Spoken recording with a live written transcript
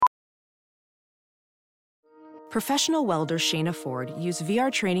Professional welder Shayna Ford used VR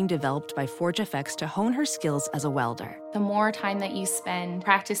training developed by ForgeFX to hone her skills as a welder. The more time that you spend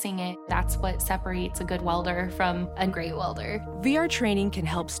practicing it, that's what separates a good welder from a great welder. VR training can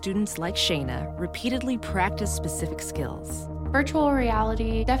help students like Shayna repeatedly practice specific skills. Virtual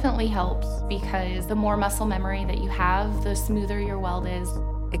reality definitely helps because the more muscle memory that you have, the smoother your weld is.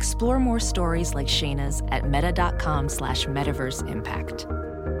 Explore more stories like Shayna's at meta.com/metaverseimpact.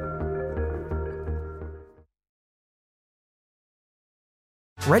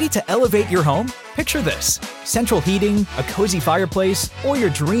 Ready to elevate your home? Picture this: central heating, a cozy fireplace, or your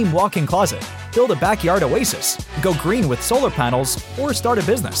dream walk-in closet. Build a backyard oasis, go green with solar panels, or start a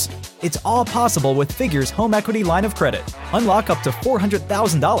business. It's all possible with Figure's home equity line of credit. Unlock up to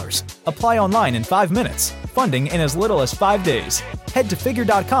 $400,000. Apply online in 5 minutes. Funding in as little as 5 days. Head to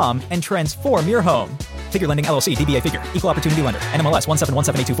figure.com and transform your home. Figure Lending LLC, DBA Figure, Equal Opportunity Lender, NMLS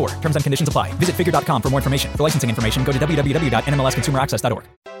 1717824. Terms and conditions apply. Visit figure.com for more information. For licensing information, go to www.nmlsconsumeraccess.org.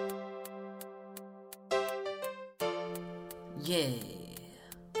 Yeah.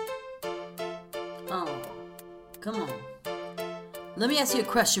 Oh, come on. Let me ask you a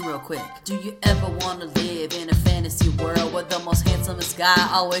question real quick. Do you ever want to live in a fantasy world where the most handsomest guy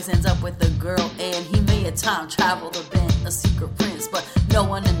always ends up with a girl, and he may have time traveled or been a secret prince, but no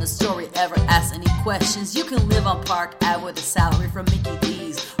one in the story ever asks any questions? You can live on Park Ave with a salary from Mickey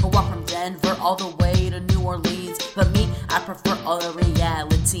D's, or walk from Denver all the way to New Orleans. But me, I prefer all the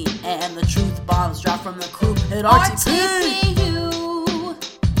reality, and the truth bombs drop from the crew at RTP.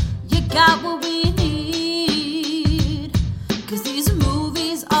 You got what we need, 'cause these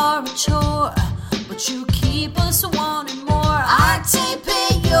movies are a chore, but you keep us wanting more.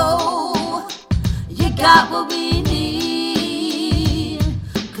 RTP, yo, you got what we need,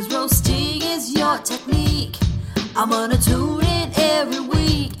 'cause roasting is your technique. I'm gonna tune in every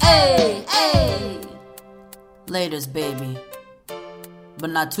week. Hey, hey. Laters, baby, but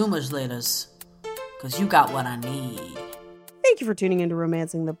not too much laters, 'cause you got what I need. Thank you for tuning into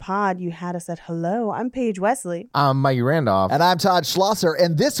Romancing the Pod. You had us at hello. I'm Paige Wesley. I'm Mikey Randolph. And I'm Todd Schlosser.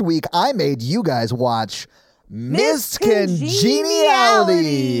 And this week, I made you guys watch Miss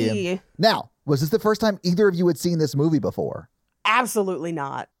Congeniality. Now, was this the first time either of you had seen this movie before? Absolutely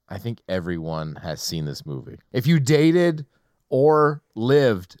not. I think everyone has seen this movie. If you dated or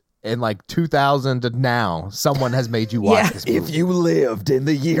lived in like 2000 to now, someone has made you watch this movie. If you lived in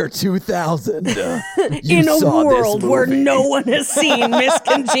the year 2000, you in a saw world this where movie. no one has seen Miss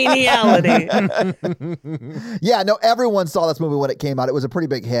Congeniality. Yeah, no, everyone saw this movie when it came out. It was a pretty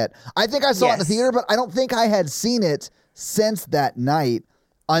big hit. I think I saw it in the theater, but I don't think I had seen it since that night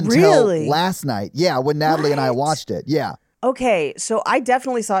until last night. Yeah, when Natalie and I watched it. Yeah. Okay, so I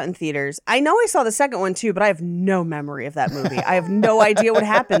definitely saw it in theaters. I know I saw the second one too, but I have no memory of that movie. I have no idea what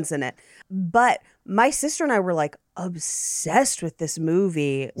happens in it. But my sister and I were like obsessed with this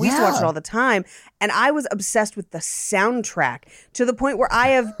movie. We used to watch it all the time. And I was obsessed with the soundtrack to the point where I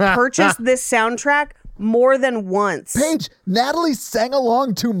have purchased this soundtrack more than once. Paige, Natalie sang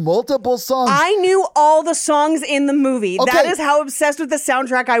along to multiple songs. I knew all the songs in the movie. Okay. That is how obsessed with the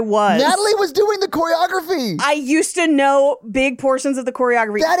soundtrack I was. Natalie was doing the choreography. I used to know big portions of the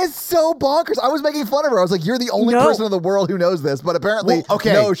choreography. That is so bonkers. I was making fun of her. I was like, you're the only person in the world who knows this. But apparently,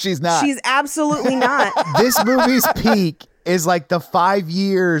 no, she's not. She's absolutely not. This movie's peak is like the 5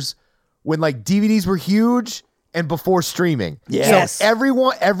 years when like DVDs were huge and before streaming. Yes. So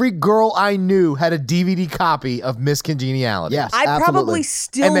every girl I knew had a DVD copy of Miss Congeniality. Yes, I probably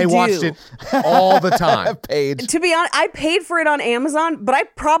still and they watched it all the time. Paige. To be honest, I paid for it on Amazon, but I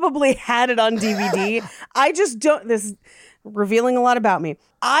probably had it on DVD. I just don't, this is revealing a lot about me.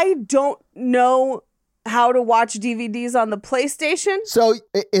 I don't know how to watch DVDs on the PlayStation. So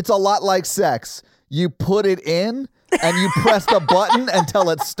it's a lot like sex. You put it in and you press the button until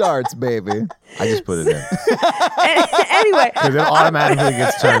it starts, baby. I just put it in. Anyway. Because it automatically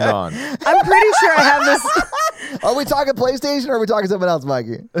gets turned on. I'm pretty sure I have this. Are we talking PlayStation or are we talking something else,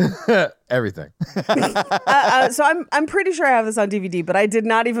 Mikey? Everything. So I'm pretty sure I have this on DVD, but I did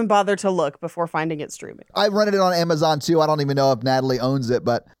not even bother to look before finding it streaming. I rented it on Amazon too. I don't even know if Natalie owns it,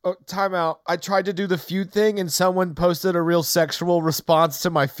 but... Oh, time out. I tried to do the feud thing and someone posted a real sexual response to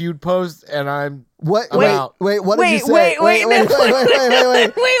my feud post and I'm... What? Out. Wait, what did you say? Wait. I want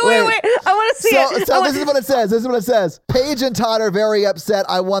to see it. So this is what it says. This is what it says. Paige and Todd are very upset.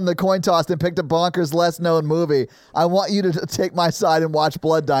 I won the coin toss and picked a bonkers, less known movie. I want you to take my side and watch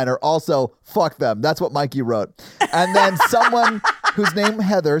Blood Diner. Also, fuck them. That's what Mikey wrote. And then someone whose name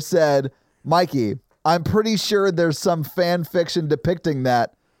Heather said, Mikey, I'm pretty sure there's some fan fiction depicting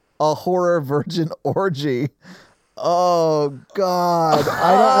that. A horror virgin orgy. Oh, God.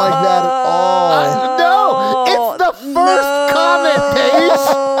 I don't like that at all. No, it's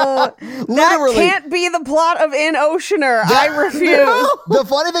That can't be the plot of In Oceaner. I refuse. The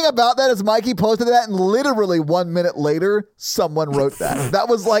funny thing about that is Mikey posted that, and literally 1 minute later, someone wrote that. That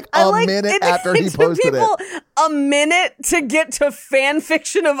was like a minute after he posted it. A minute to get to fan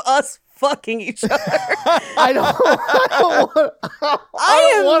fiction of us fucking each other. I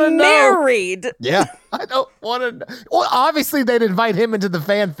am married. Yeah. I don't want to know. Well, obviously they'd invite him into the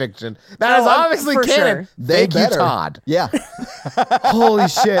fan fiction. That is obviously for canon. sure. Thank you, Todd. Yeah. Holy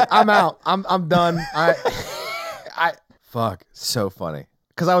shit. I'm out. I'm done. I fuck. So funny.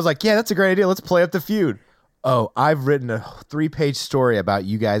 Because I was like, yeah, that's a great idea. Let's play up the feud. Oh, I've written a 3-page story about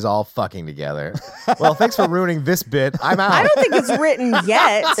you guys all fucking together. Well, thanks for ruining this bit. I'm out. I don't think it's written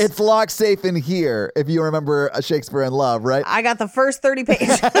yet. It's locked safe in here, if you remember Shakespeare in Love, right? I got the first 30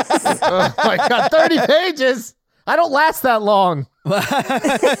 pages. Oh my God, 30 pages. I don't last that long.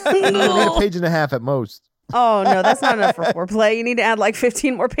 I read a page and a half at most. Oh, no, that's not enough for foreplay. You need to add like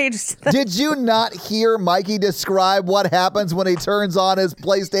 15 more pages to that. Did you not hear Mikey describe what happens when he turns on his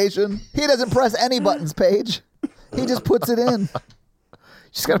PlayStation? He doesn't press any buttons, Paige. He just puts it in. You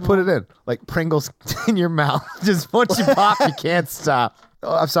just got to put it in. Like Pringles in your mouth. Just once you pop, you can't stop.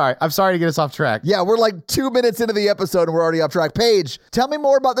 Oh, I'm sorry. I'm sorry to get us off track. Yeah, we're like 2 minutes into the episode and we're already off track. Paige, tell me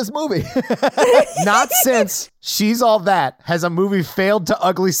more about this movie. Not since She's All That has a movie failed to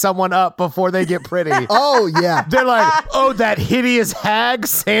ugly someone up before they get pretty. Oh, yeah. They're like, oh, that hideous hag,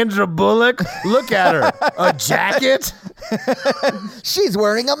 Sandra Bullock. Look at her. A jacket? She's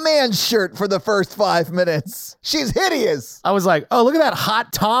wearing a man's shirt for the first 5 minutes. She's hideous. I was like, oh, look at that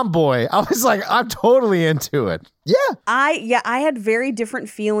hot tomboy. I was like, I'm totally into it. Yeah. I had very different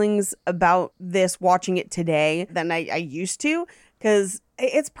feelings about this watching it today than I used to, because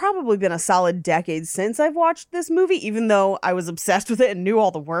it's probably been a solid decade since I've watched this movie, even though I was obsessed with it and knew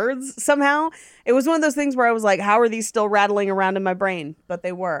all the words somehow. It was one of those things where I was like, how are these still rattling around in my brain? But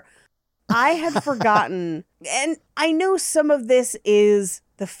they were. I had forgotten, and I know some of this is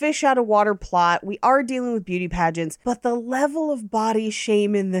the fish out of water plot. We are dealing with beauty pageants, but the level of body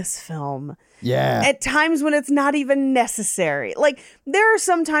shame in this film. Yeah. At times when it's not even necessary. Like, there are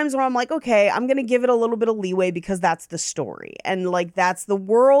some times where I'm like, okay, I'm going to give it a little bit of leeway because that's the story. And, like, that's the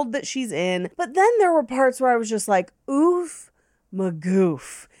world that she's in. But then there were parts where I was just like, oof,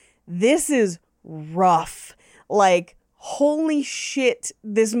 magoof. This is rough. Like, holy shit,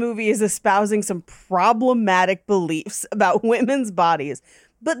 this movie is espousing some problematic beliefs about women's bodies.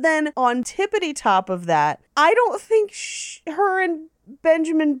 But then on tippity top of that, I don't think her and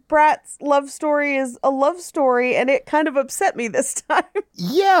Benjamin Bratt's love story is a love story, and it kind of upset me this time.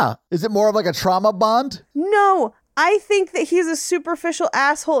 Yeah. Is it more of like a trauma bond? No, I think that he's a superficial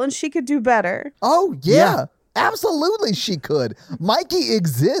asshole and she could do better. Oh, yeah. Absolutely, she could. Mikey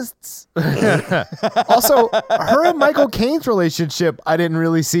exists. Also, her and Michael Caine's relationship, I didn't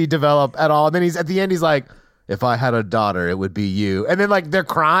really see develop at all. And then at the end, he's like, if I had a daughter, it would be you. And then like they're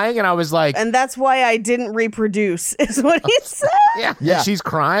crying, and I was like, and that's why I didn't reproduce, is what he said. Yeah. She's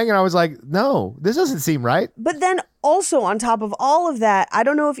crying, and I was like, no, this doesn't seem right. But then also on top of all of that, I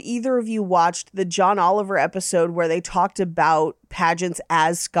don't know if either of you watched the John Oliver episode where they talked about pageants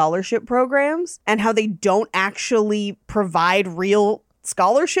as scholarship programs and how they don't actually provide real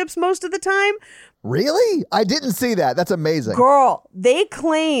scholarships most of the time. Really? I didn't see that. That's amazing. Girl, they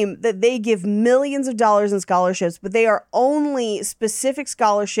claim that they give millions of dollars in scholarships, but they are only specific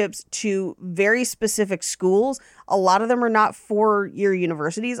scholarships to very specific schools. A lot of them are not four-year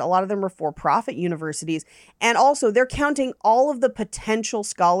universities. A lot of them are for-profit universities. And also, they're counting all of the potential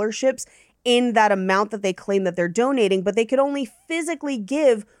scholarships in that amount that they claim that they're donating, but they could only physically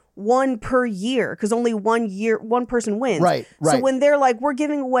give one per year because only one person wins. Right. So when they're like, we're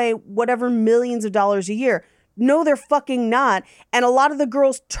giving away whatever millions of dollars a year, no, they're fucking not. And a lot of the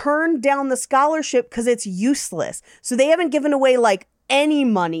girls turn down the scholarship because it's useless. So they haven't given away like any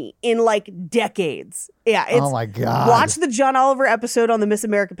money in like decades. Yeah. It's, oh my God. Watch the John Oliver episode on the Miss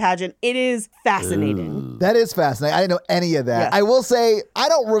America pageant. It is fascinating. That is fascinating. I didn't know any of that. Yeah. I will say, I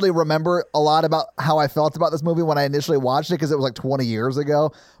don't really remember a lot about how I felt about this movie when I initially watched it because it was like 20 years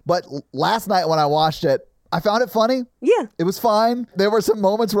ago. But last night when I watched it, I found it funny. Yeah. It was fine. There were some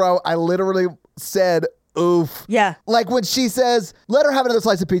moments where I literally said, oof. Yeah. Like when she says, let her have another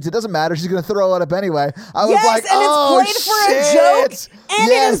slice of pizza. It doesn't matter. She's going to throw it up anyway. I was Yes, like, and oh, it's played for a joke.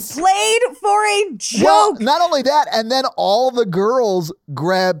 And yes. it is played for a joke. Well, not only that, and then all the girls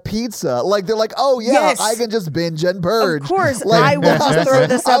grab pizza. Like they're like, oh yeah, Yes. I can just binge and purge. Of course, Like, I will just throw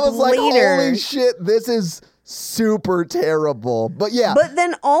this I up was like, later. holy shit, this is super terrible. But yeah. But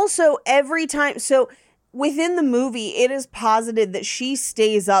then also every time, so within the movie, it is posited that she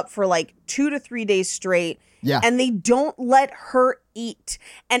stays up for like 2 to 3 days straight Yeah. And they don't let her eat.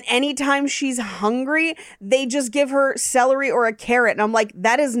 And anytime she's hungry, they just give her celery or a carrot. And I'm like,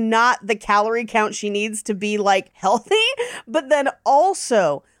 that is not the calorie count she needs to be like healthy. But then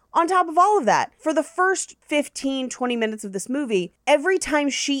also, on top of all of that, for the first 15, 20 minutes of this movie, every time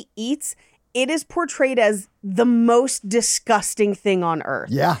she eats, it is portrayed as the most disgusting thing on earth.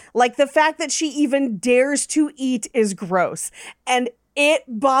 Yeah. Like the fact that she even dares to eat is gross. And it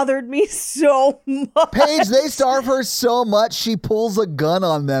bothered me so much. Paige, they starve her so much, she pulls a gun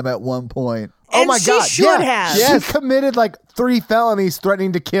on them at one point. And Oh my God. she should have. She committed like 3 felonies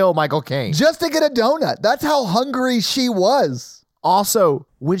threatening to kill Michael Caine. Just to get a donut. That's how hungry she was. Also,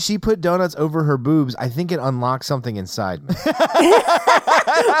 when she put donuts over her boobs, I think it unlocked something inside me. But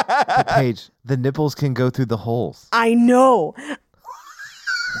Paige, the nipples can go through the holes. I know.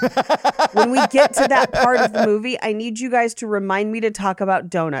 When we get to that part of the movie, I need you guys to remind me to talk about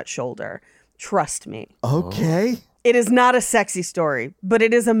Donut Shoulder. Trust me. Okay. It is not a sexy story, but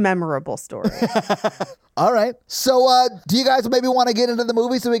it is a memorable story. All right. So do you guys maybe want to get into the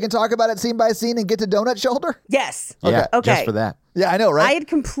movie so we can talk about it scene by scene and get to Donut Shoulder? Yes. Yeah, Okay. just for that. Yeah, I know, I right? had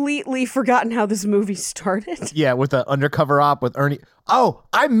completely forgotten how this movie started. Yeah, with the undercover op with Ernie. Oh,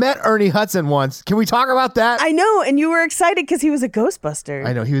 I met Ernie Hudson once. Can we talk about that? I know, and you were excited because he was a Ghostbuster.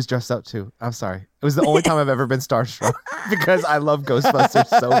 I know, he was dressed up too. I'm sorry. It was the only time I've ever been starstruck because I love Ghostbusters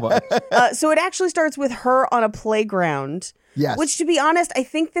so much. So it actually starts with her on a playground. Yes. Which, to be honest, I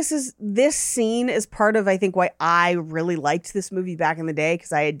think this scene is part of, I think, why I really liked this movie back in the day,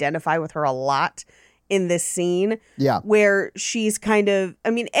 because I identify with her a lot in this scene. Yeah. Where she's kind of,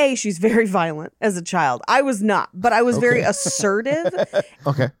 I mean, she's very violent as a child. I was not, but I was very assertive.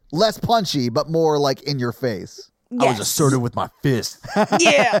 Okay. Less punchy, but more like in your face. I was assertive with my fist.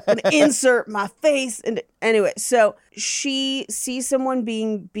 Yeah, and insert my face. And anyway, so she sees someone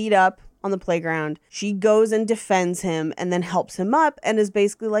being beat up on the playground. She goes and defends him and then helps him up and is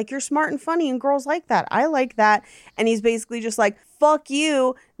basically like, you're smart and funny and girls like that. I like that. And he's basically just like, fuck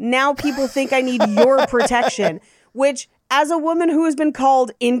you. Now people think I need your protection, which, as a woman who has been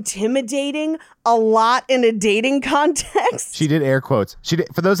called intimidating a lot in a dating context. She did air quotes. She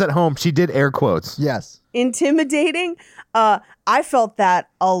did, for those at home, she did air quotes. Yes. Intimidating. I felt that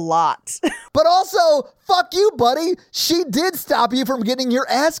a lot. But also, fuck you, buddy. She did stop you from getting your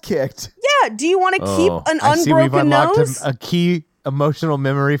ass kicked. Yeah. Do you want to keep an I see we've unbroken unlocked nose? a key emotional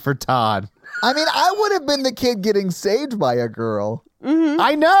memory for Todd. I mean, I would have been the kid getting saved by a girl.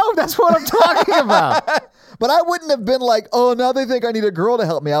 I know. That's what I'm talking about. But I wouldn't have been like, oh, now they think I need a girl to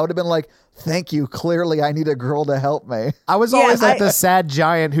help me. I would have been like, thank you. Clearly, I need a girl to help me. I was always like the sad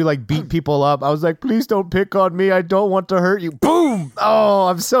giant who like beat people up. I was like, please don't pick on me. I don't want to hurt you. Boom. Oh,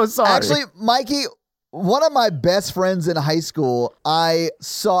 I'm so sorry. Actually, Mikey, one of my best friends in high school, I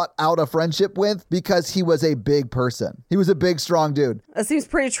sought out a friendship with because he was a big person. He was a big, strong dude. That seems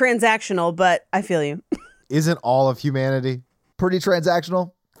pretty transactional, but I feel you. Isn't all of humanity? Pretty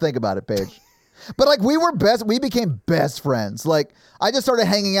transactional. Think about it, Paige. But like we became best friends. Like I just started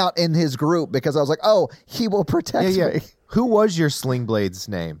hanging out in his group because I was like, oh, he will protect me. Who was your Sling Blade's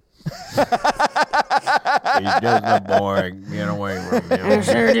name? He's just a boy. Get away from me. I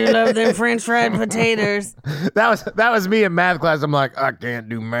sure do love them French fried potatoes. That was me in math class. I'm like, I can't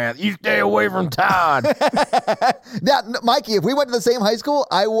do math. You stay away from Todd. Now, Mikey, if we went to the same high school,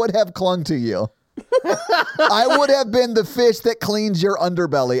 I would have clung to you. I would have been the fish that cleans your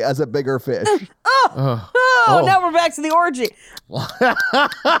underbelly as a bigger fish. Oh, now we're back to the orgy. No,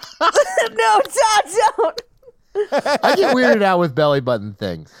 Todd, don't. I get weirded out with belly button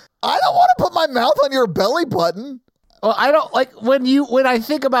things. I don't want to put my mouth on your belly button. Well, I don't like when I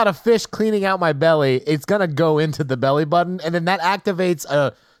think about a fish cleaning out my belly, it's gonna go into the belly button, and then that activates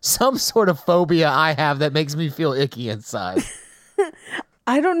some sort of phobia I have that makes me feel icky inside.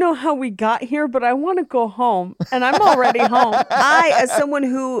 I don't know how we got here, but I want to go home, and I'm already home. I, as someone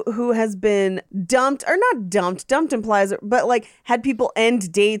who has been dumped, or not dumped implies, but like had people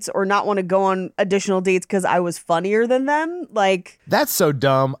end dates or not want to go on additional dates because I was funnier than them. Like That's so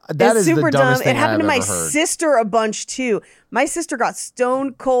dumb. That it's is super the dumbest dumb. thing It happened I've to my ever heard. sister a bunch too. My sister got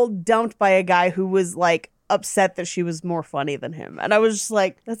stone cold dumped by a guy who was like upset that she was more funny than him. And I was just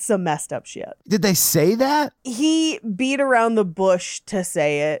like, that's some messed up shit. Did they say that? He beat around the bush to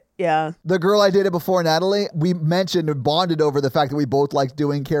say it. Yeah. The girl I dated before, Natalie, we mentioned and bonded over the fact that we both liked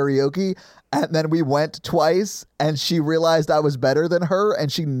doing karaoke. And then we went twice and she realized I was better than her and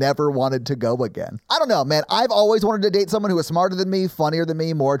she never wanted to go again. I don't know, man. I've always wanted to date someone who is smarter than me, funnier than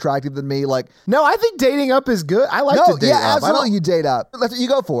me, more attractive than me. Like, No, I think dating up is good. I like to date up. Absolutely, you date up. That's what you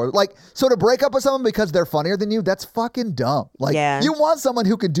go for. Like, so to break up with someone because they're funnier than you, that's fucking dumb. Like, you want someone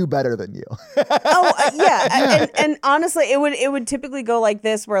who can do better than you. Yeah. And honestly, it would typically go like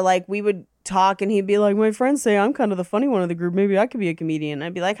this, where like we would talk and he'd be like, my friends say I'm kind of the funny one of the group. Maybe I could be a comedian.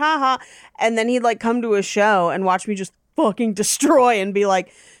 I'd be like, ha ha. And then he'd like come to a show and watch me just fucking destroy and be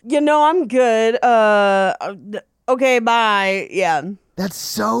like, I'm good. Okay, bye. Yeah. That's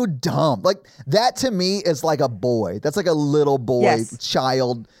so dumb. Like, that to me is like a boy. That's like a little boy,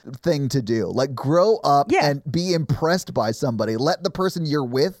 child thing to do. Like, grow up and be impressed by somebody. Let the person you're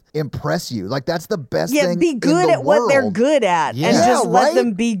with impress you. Like, that's the best thing be good in the at what they're world. good at. Yeah. And just Yeah, let right?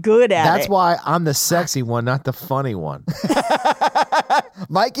 them be good at it. That's why I'm the sexy one, not the funny one.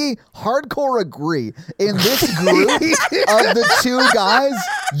 Mikey, hardcore agree. In this group of the two guys,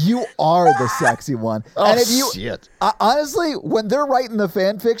 you are the sexy one. Oh, and if you shit. Honestly, when they're writing the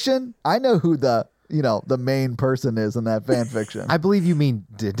fan fiction, I know who the main person is in that fan fiction. I believe you mean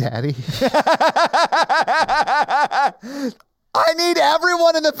daddy. I need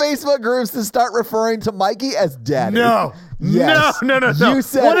everyone in the Facebook groups to start referring to Mikey as daddy. No. Yes. No. You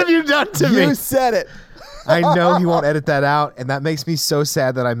said What it. have you done to me? You said it. I know he won't edit that out, and that makes me so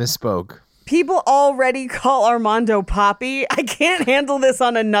sad that I misspoke. People already call Armando Poppy. I can't handle this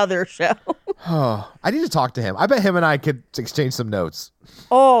on another show. Oh, I need to talk to him. I bet him and I could exchange some notes.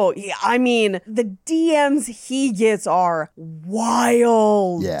 Oh, yeah. I mean, the DMs he gets are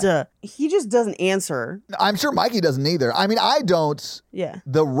wild. Yeah. He just doesn't answer. I'm sure Mikey doesn't either. I mean, I don't Yeah.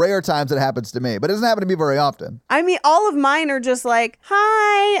 the rare times it happens to me, but it doesn't happen to me very often. I mean, all of mine are just like,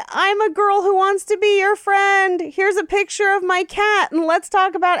 hi, I'm a girl who wants to be your friend. Here's a picture of my cat and let's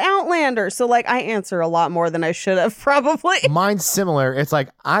talk about Outlander. So, like, I answer a lot more than I should have probably. Mine's similar. It's like,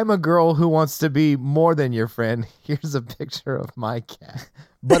 I'm a girl who wants to be more than your friend. Here's a picture of my cat.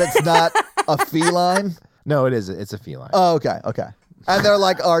 But it's not a feline? No, it isn't. It's a feline. Oh, okay. And they're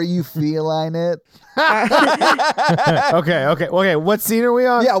like, are you feline it? Okay. What scene are we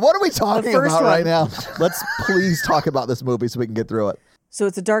on? Yeah, what are we talking first about one. right now? Let's please talk about this movie so we can get through it. So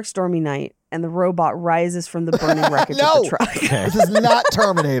it's a dark, stormy night, and the robot rises from the burning wreckage No! of the truck. This is not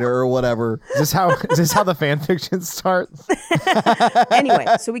Terminator or whatever. Is this how the fan fiction starts? Anyway,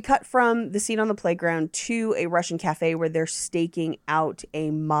 so we cut from the scene on the playground to a Russian cafe where they're staking out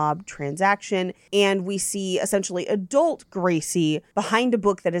a mob transaction. And we see essentially adult Gracie behind a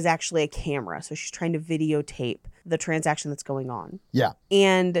book that is actually a camera. So she's trying to videotape the transaction that's going on. Yeah.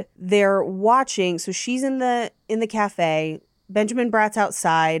 And they're watching. So she's in the cafe. Benjamin Bratt's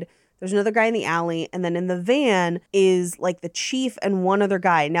outside. There's another guy in the alley. And then in the van is like the chief and one other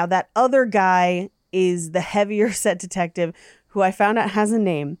guy. Now that other guy is the heavier set detective who I found out has a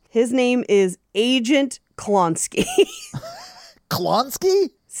name. His name is Agent Klonsky. Klonsky?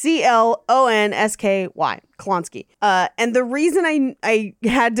 Klonsky. Klonsky. And the reason I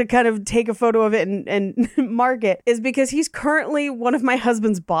had to kind of take a photo of it and mark it is because he's currently one of my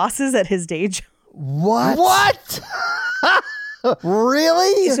husband's bosses at his day job. What?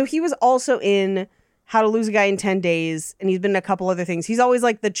 Really? So he was also in How to Lose a Guy in 10 Days, and he's been in a couple other things. He's always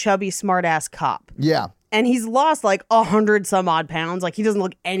like the chubby, smart-ass cop. Yeah. And he's lost like 100 some odd pounds. Like he doesn't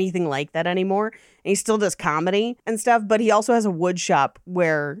look anything like that anymore. And he still does comedy and stuff, but he also has a wood shop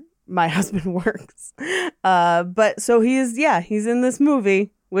where my husband works. But so he's in this movie,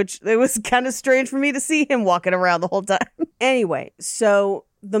 which it was kind of strange for me to see him walking around the whole time. Anyway, so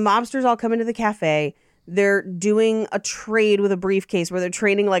the mobsters all come into the cafe. They're doing a trade with a briefcase where they're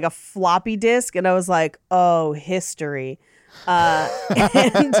trading like a floppy disk. And I was like, oh, history.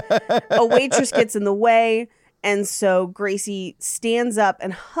 And a waitress gets in the way. And so Gracie stands up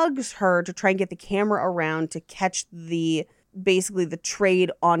and hugs her to try and get the camera around to catch basically the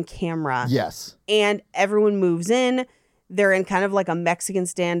trade on camera. Yes. And everyone moves in. They're in kind of like a Mexican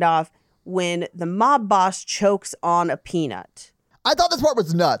standoff when the mob boss chokes on a peanut. I thought this part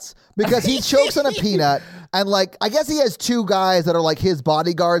was nuts because he chokes on a peanut and like, I guess he has two guys that are like his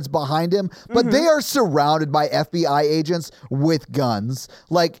bodyguards behind him, but they are surrounded by FBI agents with guns.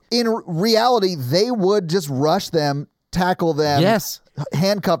 Like in reality, they would just rush them tackle them, Yes.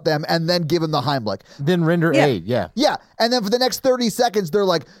 handcuff them, and then give them the Heimlich. Then render aid. Yeah. Yeah, and then for the next 30 seconds, they're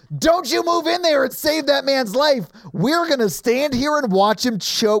like, don't you move in there and save that man's life. We're going to stand here and watch him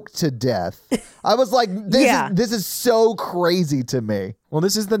choke to death. I was like, this is so crazy to me. Well,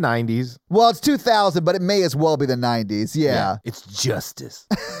 this is the 90s. Well, it's 2000, but it may as well be the 90s. Yeah. It's justice.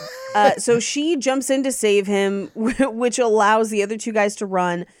 So she jumps in to save him, which allows the other two guys to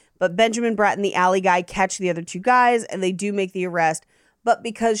run. But Benjamin Bratt and the alley guy catch the other two guys, and they do make the arrest. But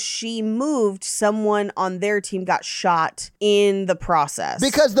because she moved, someone on their team got shot in the process.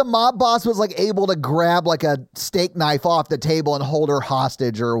 Because the mob boss was like able to grab like a steak knife off the table and hold her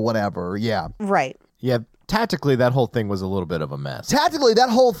hostage or whatever. Yeah. Right. Yeah. Tactically, that whole thing was a little bit of a mess. Tactically, that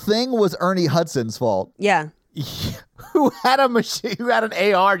whole thing was Ernie Hudson's fault. Yeah. Who had a machine? Who had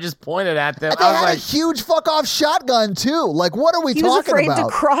an AR just pointed at them? They had a huge fuck off shotgun too. Like, what are we He was talking afraid about? to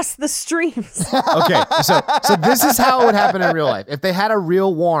cross the streams. Okay, so this is how it would happen in real life. If they had a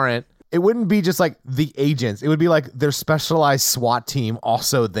real warrant, it wouldn't be just like the agents. It would be like their specialized SWAT team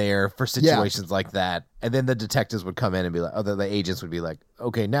also there for situations like that. And then the detectives would come in and be like, the agents would be like,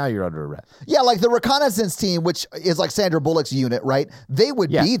 okay, now you're under arrest. Yeah, like the reconnaissance team, which is like Sandra Bullock's unit, right? They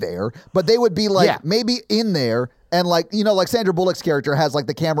would be there, but they would be like maybe in there. And like, you know, like Sandra Bullock's character has like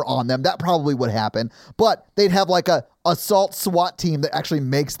the camera on them. That probably would happen. But they'd have like a assault SWAT team that actually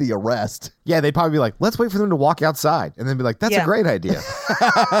makes the arrest. Yeah, they'd probably be like, let's wait for them to walk outside. And then be like, that's a great idea.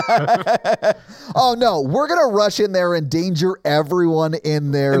 Oh, no, we're going to rush in there and endanger everyone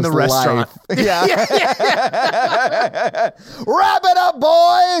in their restaurant. Yeah. Wrap it up,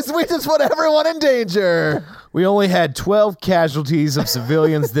 boys. We just put everyone in danger. We only had 12 casualties of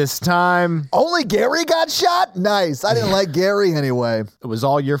civilians this time. Only Gary got shot? Nice. I didn't like Gary anyway. It was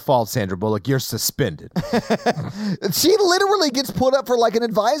all your fault, Sandra Bullock. You're suspended. She literally gets put up for like an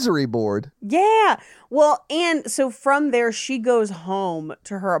advisory board. Yeah. Well, and so from there, she goes home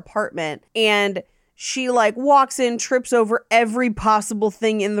to her apartment and she like walks in, trips over every possible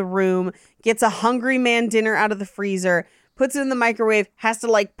thing in the room, gets a Hungry Man dinner out of the freezer, puts it in the microwave, has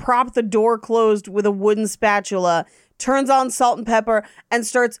to like prop the door closed with a wooden spatula, turns on salt and pepper, and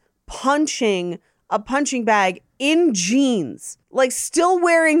starts punching a punching bag in jeans, like still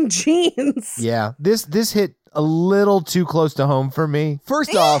wearing jeans. Yeah, this hit a little too close to home for me.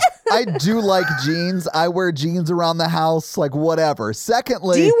 First off, I do like jeans. I wear jeans around the house, like whatever.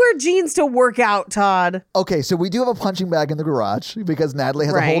 Secondly, do you wear jeans to work out, Todd? Okay, so we do have a punching bag in the garage because Natalie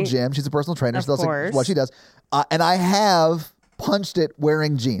has a whole gym. She's a personal trainer, so that's like what she does. And I have punched it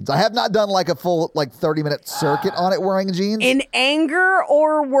wearing jeans. I have not done like a full like 30-minute circuit on it wearing jeans. In anger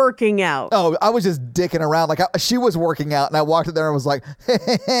or working out? Oh, I was just dicking around. Like she was working out and I walked in there and was like,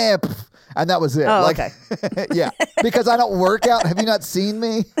 and that was it. Oh, like, okay. Yeah, because I don't work out. Have you not seen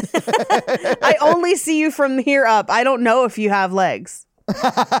me? I only see you from here up. I don't know if you have legs.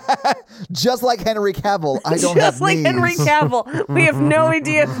 Just like Henry Cavill, I don't have Just like knees. Henry Cavill. We have no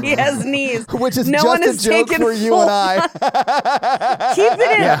idea if he has knees. Which is no just one a has joke taken for you and I. Keep it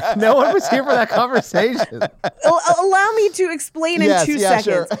in. Yeah, no one was here for that conversation. Allow me to explain in 2 seconds.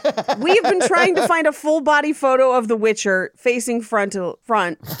 Sure. We've been trying to find a full body photo of The Witcher facing frontal,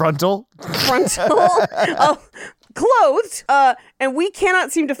 clothed, and we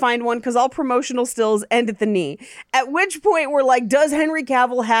cannot seem to find one because all promotional stills end at the knee. At which point we're like, does Henry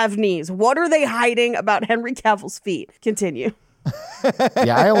Cavill have knees? What are they hiding about Henry Cavill's feet? Continue.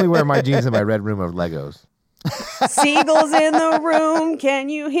 Yeah, I only wear my jeans in my red room of Legos. Seagulls in the room, can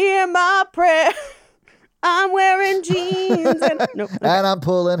you hear my prayer? I'm wearing jeans and and I'm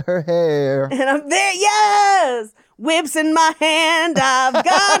pulling her hair. And I'm there, yes! Whips in my hand, I've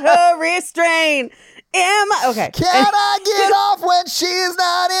got her restrained. Okay. Can I get off when she's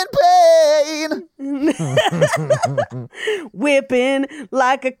not in pain? Whipping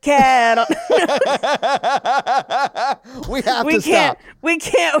like a cat. We have to stop. We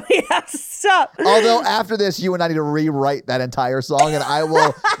have to stop. Although after this, you and I need to rewrite that entire song, and I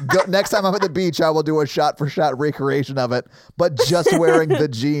will go, next time I'm at the beach, I will do a shot-for-shot recreation of it, but just wearing the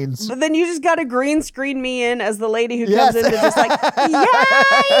jeans. But then you just got to green screen me in as the lady who comes in to just like, yeah.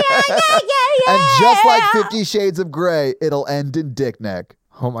 And just like 50 Shades of Grey, it'll end in dick neck.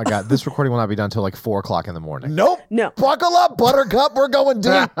 Oh my God, this recording will not be done until like 4:00 in the morning. Nope. No. Buckle up, Buttercup. We're going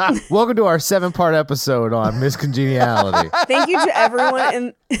deep. Welcome to our 7-part episode on Miss Congeniality. Thank you to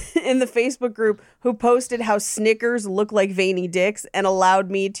everyone in the Facebook group who posted how Snickers look like veiny dicks and allowed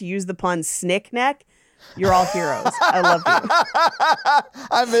me to use the pun snick neck. You're all heroes. I love you.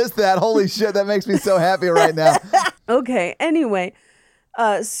 I missed that. Holy shit, that makes me so happy right now. Okay, anyway.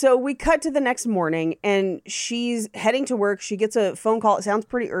 So we cut to the next morning and she's heading to work. She gets a phone call. It sounds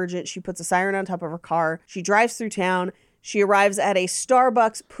pretty urgent. She puts a siren on top of her car. She drives through town. She arrives at a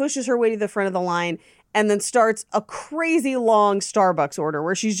Starbucks, pushes her way to the front of the line, and then starts a crazy long Starbucks order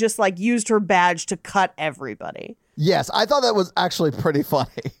where she's just like used her badge to cut everybody. Yes, I thought that was actually pretty funny.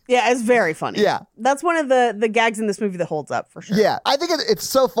 Yeah, it's very funny. Yeah. That's one of the gags in this movie that holds up for sure. Yeah, I think it's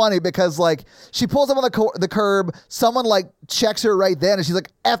so funny because like she pulls up on the curb, someone like checks her right then, and she's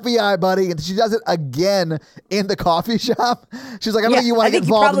like, "FBI, buddy," and she does it again in the coffee shop. She's like, "I don't think you want to get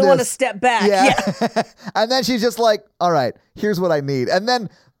involved in this." I think you probably want to step back. Yeah. And then she's just like, "All right, here's what I need," and then.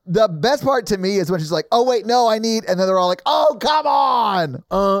 The best part to me is when she's like, "Oh, wait, no, I need," and then they're all like, "Oh, come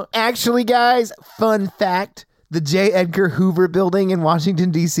on." Actually, guys, fun fact. The J. Edgar Hoover building in Washington,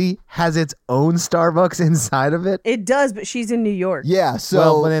 D.C. has its own Starbucks inside of it. It does, but she's in New York. Yeah, so...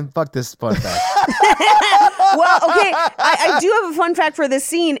 Well, then fuck this fun fact. Well, okay, I do have a fun fact for this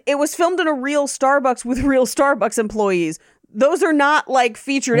scene. It was filmed in a real Starbucks with real Starbucks employees. Those are not like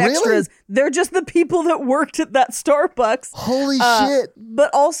featured extras. They're just the people that worked at that Starbucks. Holy shit. But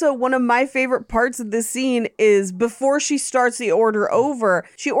also one of my favorite parts of this scene is before she starts the order over,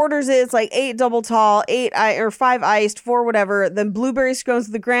 she orders it. It's like 8 double tall, 5 iced, 4 whatever, then blueberry scones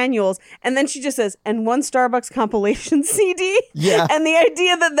with the granules. And then she just says, and 1 Starbucks compilation CD. Yeah. And the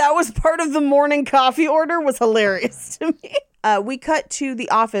idea that was part of the morning coffee order was hilarious to me. We cut to the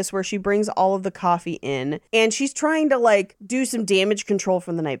office where she brings all of the coffee in and she's trying to like do some damage control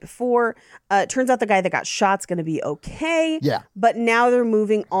from the night before. Turns out the guy that got shot's going to be okay. Yeah. But now they're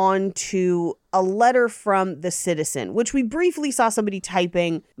moving on to a letter from the citizen, which we briefly saw somebody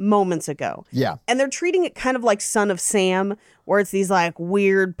typing moments ago. Yeah. And they're treating it kind of like Son of Sam, where it's these like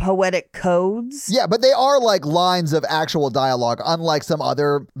weird poetic codes. Yeah, but they are like lines of actual dialogue, unlike some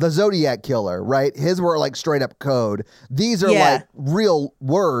other, the Zodiac Killer, right? His were like straight up code. These are like real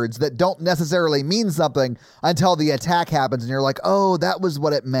words that don't necessarily mean something until the attack happens and you're like, oh, that was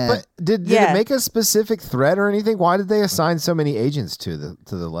what it meant. But did it make a specific threat or anything? Why did they assign so many agents to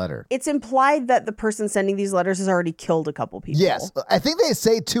the letter? It's implied that the person sending these letters has already killed a couple people. Yes. I think they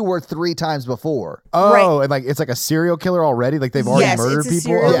say 2 or 3 times before. Oh, Right. and like it's like a serial killer already? Like they've already murdered it's a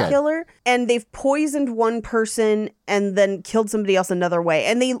people? serial killer, and they've poisoned one person and then killed somebody else another way.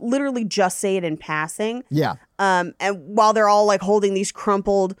 And they literally just say it in passing. Yeah. And while they're all like holding these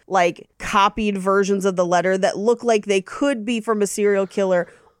crumpled, like copied versions of the letter that look like they could be from a serial killer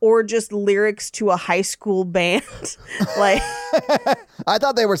or just lyrics to a high school band. Like, I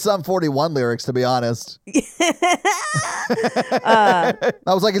thought they were Sum 41 lyrics, to be honest. I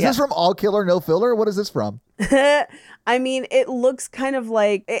was like, is this from All Killer, No Filler? What is this from? I mean, it looks kind of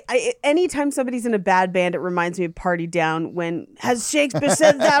like anytime somebody's in a bad band, it reminds me of Party Down when has Shakespeare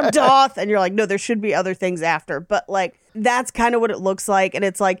said thou doth? And you're like, no, there should be other things after. But like, that's kind of what it looks like. And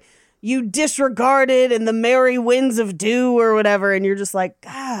it's like, you disregarded in the merry winds of dew or whatever. And you're just like,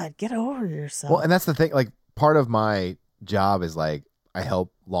 God, get over yourself. Well, and that's the thing. Like, part of my job is like, I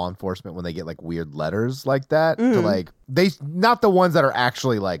help law enforcement when they get like weird letters like that to like, they not the ones that are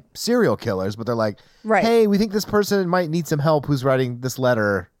actually like serial killers, but they're like, hey, we think this person might need some help who's writing this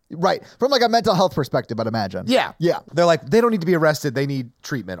letter. Right. From like a mental health perspective, I'd imagine. Yeah. Yeah. They're like, they don't need to be arrested. They need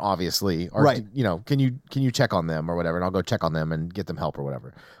treatment, obviously. Or, right. You know, can you check on them or whatever? And I'll go check on them and get them help or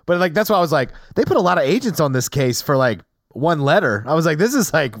whatever. But like, that's why I was like, they put a lot of agents on this case for like one letter. I was like, this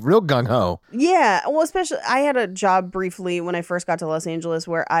is like real gung-ho. Yeah. Well, especially I had a job briefly when I first got to Los Angeles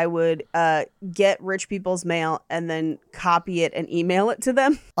where I would get rich people's mail and then copy it and email it to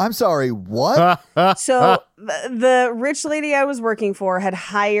them. I'm sorry, what? So the rich lady I was working for had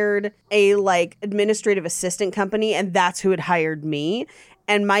hired a like administrative assistant company, and that's who had hired me.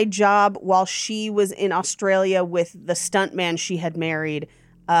 And my job while she was in Australia with the stuntman she had married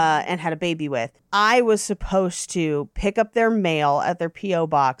and had a baby with, I was supposed to pick up their mail at their P.O.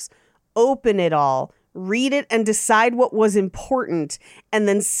 box, open it all, read it and decide what was important, and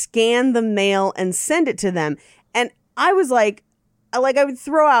then scan the mail and send it to them. And I was like I would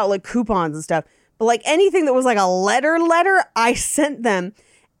throw out like coupons and stuff, but like anything that was like a letter, I sent them.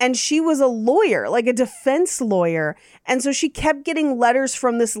 And she was a lawyer, like a defense lawyer. And so she kept getting letters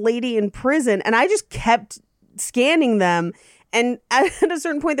from this lady in prison, and I just kept scanning them. And at a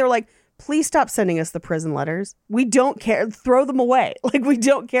certain point, they were like, please stop sending us the prison letters. We don't care. Throw them away. Like, we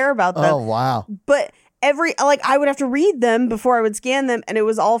don't care about them. Oh, wow. But I would have to read them before I would scan them. And it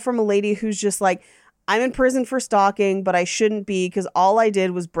was all from a lady who's just like, I'm in prison for stalking, but I shouldn't be because all I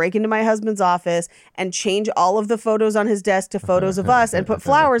did was break into my husband's office and change all of the photos on his desk to photos of us and put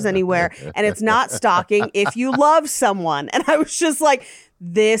flowers anywhere. And it's not stalking if you love someone. And I was just like,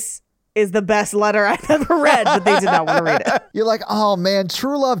 this is the best letter I've ever read, but they did not want to read it. You're like, oh man,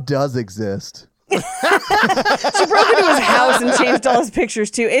 true love does exist. She broke into his house and changed all his pictures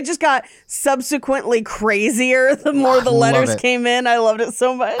too. It just got subsequently crazier the more the letters came in. I loved it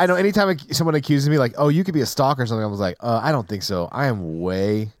so much. I know anytime someone accuses me like, oh, you could be a stalker or something, I was like, I don't think so. I am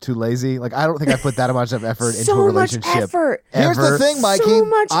way too lazy. Like, I don't think I put that much of effort into a relationship. So much effort. Here's the thing, Mikey. So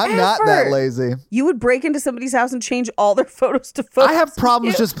much I'm not that lazy. You would break into somebody's house and change all their photos to photos. I have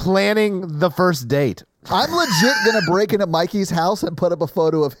problems just planning the first date. I'm legit going to break into Mikey's house and put up a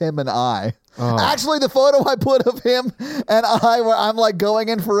photo of him and I. Actually, the photo I put of him and I, where I'm like going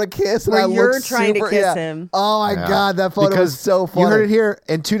in for a kiss and where I you're look trying super, to kiss him. Oh my God, that photo was so funny. You heard it here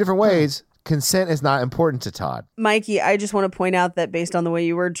in two different ways. Consent is not important to Todd. Mikey, I just want to point out that based on the way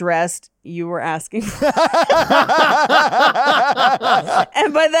you were dressed, you were asking for and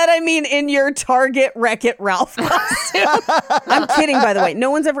by that I mean in your Target Wreck-It Ralph costume. I'm kidding, by the way.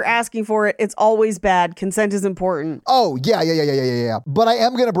 No one's ever asking for it. It's always bad. Consent is important. Oh, yeah. But I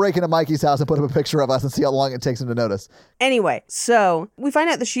am going to break into Mikey's house and put up a picture of us and see how long it takes him to notice. Anyway, so we find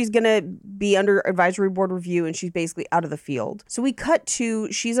out that she's going to be under advisory board review and she's basically out of the field. So we cut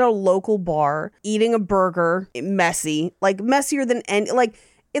to, she's at a local bar eating a burger, messy, like messier than any, like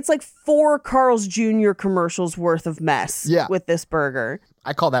it's like 4 Carl's Jr. commercials worth of mess with this burger.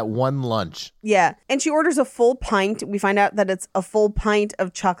 I call that one lunch. Yeah. And she orders a full pint. We find out that it's a full pint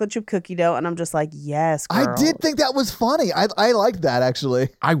of chocolate chip cookie dough. And I'm just like, yes, girl. I did think that was funny. I liked that, actually.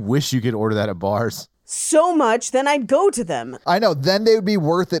 I wish you could order that at bars. So much, then I'd go to them. I know. Then they would be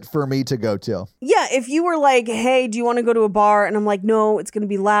worth it for me to go to. Yeah, if you were like, hey, do you want to go to a bar? And I'm like, no, it's going to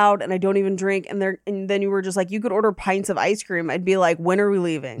be loud and I don't even drink. And then you were just like, you could order pints of ice cream. I'd be like, when are we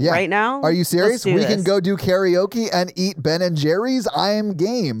leaving? Yeah. Right now? Are you serious? We can go do karaoke and eat Ben and Jerry's? I am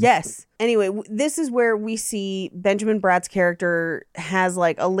game. Yes. Anyway, this is where we see Benjamin Bratt's character has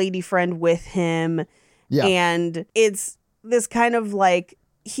like a lady friend with him. Yeah. And it's this kind of like,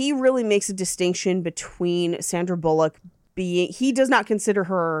 he really makes a distinction between Sandra Bullock he does not consider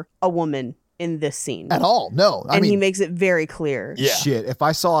her a woman in this scene. At all, no. I mean, he makes it very clear. Yeah. Shit, if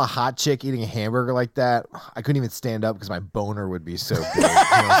I saw a hot chick eating a hamburger like that, I couldn't even stand up because my boner would be so big. You know what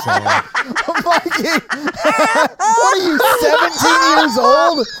I'm saying? Mikey, what are you, 17 years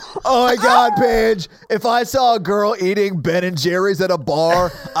old? Oh my God, Paige. If I saw a girl eating Ben & Jerry's at a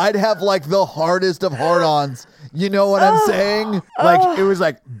bar, I'd have like the hardest of hard-ons. You know what I'm saying? Like, it was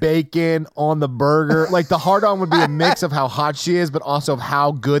like bacon on the burger. Like, the hard-on would be a mix of how hot she is, but also of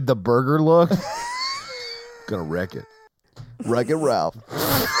how good the burger looked. Gonna wreck it. Wreck-It Ralph.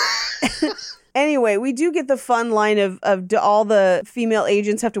 Anyway, we do get the fun line of do all the female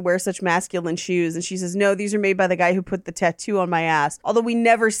agents have to wear such masculine shoes? And she says, no, these are made by the guy who put the tattoo on my ass. Although we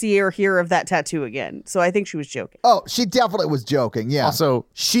never see or hear of that tattoo again. So I think she was joking. Oh, she definitely was joking, yeah. Also,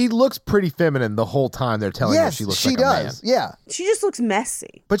 she looks pretty feminine the whole time they're telling her she looks like a man. Yeah. She just looks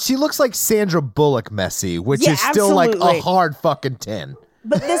messy. But she looks like Sandra Bullock messy, which is still like a hard fucking 10.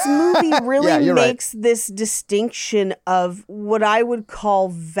 But this movie really makes this distinction of what I would call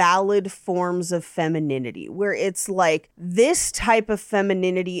valid forms of femininity, where it's like this type of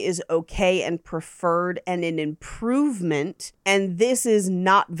femininity is okay and preferred and an improvement, and this is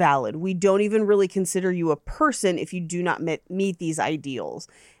not valid. We don't even really consider you a person if you do not meet these ideals.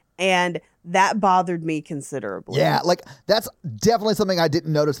 And that bothered me considerably. Yeah, like that's definitely something I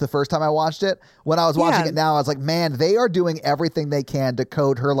didn't notice the first time I watched it. When I was watching it now, I was like, man, they are doing everything they can to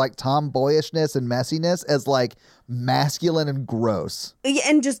code her like tomboyishness and messiness as like masculine and gross. Yeah,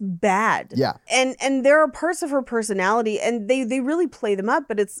 and just bad. Yeah. And there are parts of her personality and they really play them up,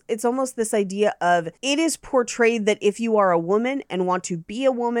 but it's almost this idea of it is portrayed that if you are a woman and want to be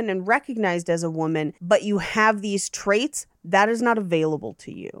a woman and recognized as a woman, but you have these traits, that is not available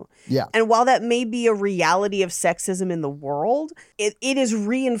to you. Yeah. And while that may be a reality of sexism in the world, it is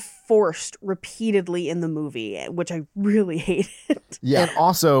reinforced repeatedly in the movie, which I really hated. Yeah. And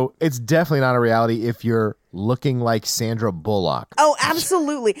also, it's definitely not a reality if you're looking like Sandra Bullock. Oh,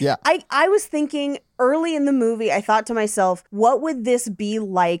 absolutely. Yeah. I was thinking early in the movie, I thought to myself, what would this be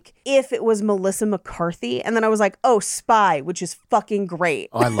like if it was Melissa McCarthy? And then I was like, oh, Spy, which is fucking great.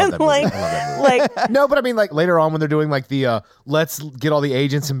 Oh, I love that movie. I love that movie. No, but I mean, like later on when they're doing like the let's get all the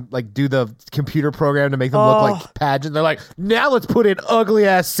agents and like do the computer program to make them look like pageant. They're like, now let's put in ugly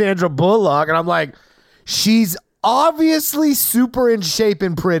ass Sandra Bullock. And I'm like, she's obviously super in shape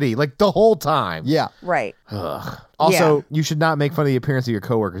and pretty like the whole time. Yeah. Right. Ugh. Also, you should not make fun of the appearance of your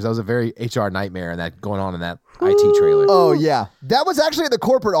coworkers. That was a very HR nightmare and that going on in that IT trailer. Oh, yeah. That was actually at the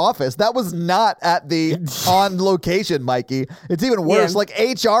corporate office. That was not at the on location, Mikey. It's even worse. Yeah. Like,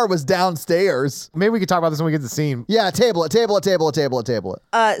 HR was downstairs. Maybe we could talk about this when we get to the scene. Yeah, table it.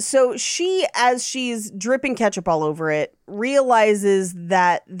 So she, as she's dripping ketchup all over it, realizes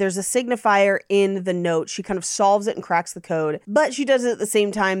that there's a signifier in the note. She kind of solves it and cracks the code, but she does it at the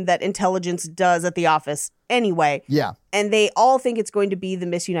same time that intelligence does at the office anyway. Yeah. And they all think it's going to be the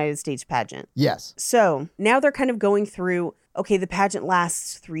Miss United States pageant. Yes. So now they're kind of going through, okay, the pageant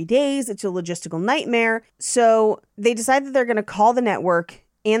lasts 3 days. It's a logistical nightmare. So they decide that they're going to call the network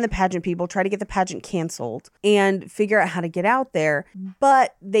and the pageant people, try to get the pageant canceled and figure out how to get out there.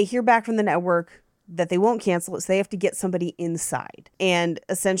 But they hear back from the network that they won't cancel it, so they have to get somebody inside. And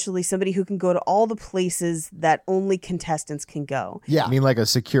essentially somebody who can go to all the places that only contestants can go. Yeah. I mean, like a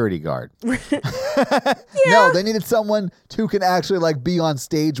security guard. No, they needed someone who can actually like be on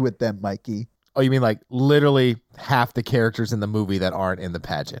stage with them, Mikey. Oh, you mean like literally half the characters in the movie that aren't in the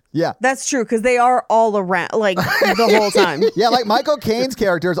pageant? Yeah. That's true, because they are all around, like, the whole time. Yeah, like Michael Caine's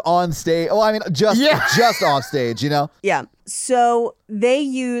character's on stage. Oh, I mean, just off stage, you know? Yeah. So they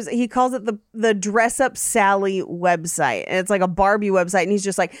use, he calls it the Dress Up Sally website. And it's like a Barbie website. And he's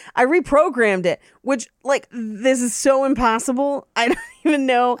just like, I reprogrammed it, which, like, this is so impossible. I don't even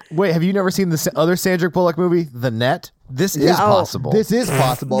know. Wait, have you never seen the other Sandra Bullock movie, The Net? This is possible. This is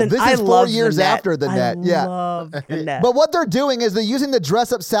possible. Then This I is 4 love years The Net. after The Net. I love The Net. But what they're doing is they're using the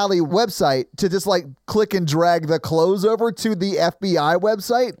Dress Up Sally website to just like click and drag the clothes over to the FBI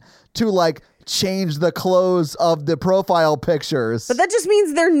website to like change the clothes of the profile pictures. But that just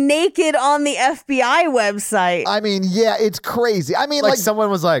means they're naked on the FBI website. I mean, yeah, it's crazy. I mean, like like someone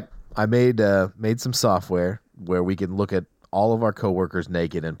was like, I made some software where we can look at all of our coworkers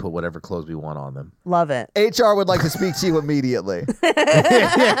naked and put whatever clothes we want on them. Love it. HR would like to speak to you immediately.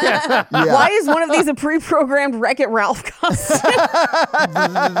 Why is one of these a pre-programmed Wreck-It Ralph costume?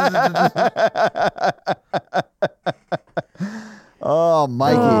 Oh,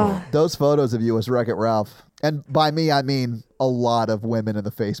 Mikey, those photos of you as Wreck-It Ralph. And by me, I mean a lot of women in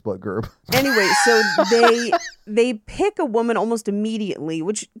the Facebook group. Anyway, so they pick a woman almost immediately,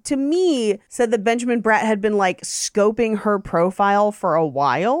 which to me said that Benjamin Bratt had been like scoping her profile for a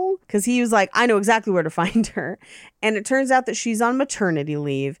while, because he was like, I know exactly where to find her. And it turns out that she's on maternity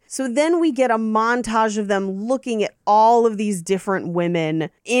leave. So then we get a montage of them looking at all of these different women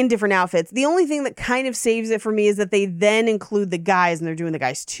in different outfits. The only thing that kind of saves it for me is that they then include the guys, and they're doing the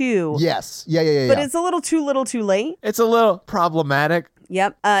guys too. Yes. Yeah. But it's a little too late. It's a little problematic.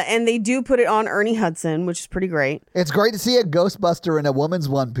 Yep. And they do put it on Ernie Hudson, which is pretty great. It's great to see a Ghostbuster in a woman's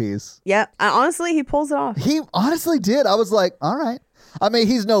one piece. Yep. Honestly, he pulls it off. He honestly did. I was like, all right. I mean,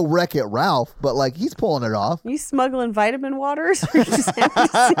 he's no Wreck-It Ralph, but like he's pulling it off. You smuggling vitamin waters? Or you just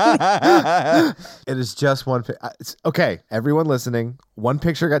It is just one. Okay, everyone listening. One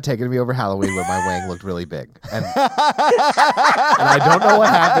picture got taken of me over Halloween where my wang looked really big, and I don't know what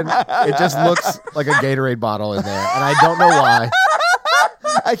happened. It just looks like a Gatorade bottle in there, and I don't know why.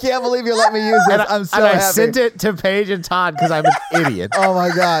 I can't believe you let me use this. I'm so I happy. sent it to Paige and Todd because I'm an idiot. Oh my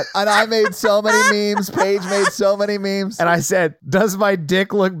God. And I made so many memes. Paige made so many memes. And I said, does my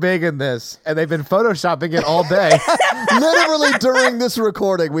dick look big in this? And they've been photoshopping it all day. Literally during this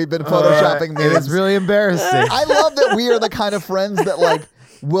recording, we've been photoshopping memes. It is really embarrassing. I love that we are the kind of friends that like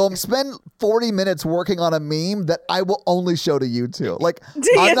will spend 40 minutes working on a meme that I will only show to you two. Like,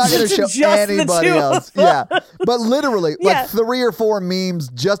 I'm not going to show just the anybody two else. of us. Yeah. But literally, Yeah. like 3 or 4 memes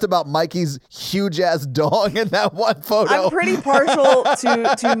just about Mikey's huge ass dong in that one photo. I'm pretty partial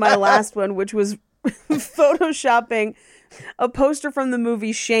to my last one, which was photoshopping a poster from the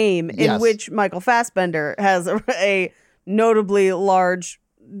movie Shame, in Yes. which Michael Fassbender has a notably large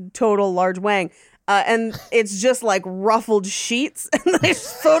wang. And it's just like ruffled sheets, and they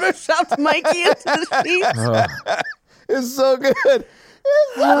photoshopped Mikey into the sheets. It's so good.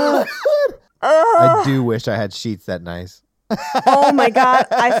 It's so good. I do wish I had sheets that nice. Oh my God.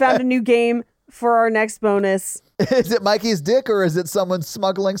 I found a new game for our next bonus. Is it Mikey's dick or is it someone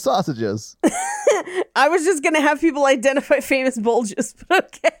smuggling sausages? I was just going to have people identify famous bulges,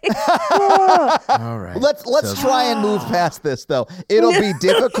 but okay. All right. Let's try and move past this though. It'll be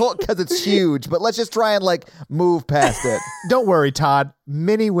difficult because it's huge, but let's just try and like move past it. Don't worry, Todd.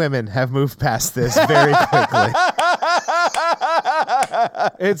 Many women have moved past this very quickly.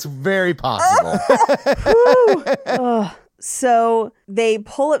 It's very possible. So they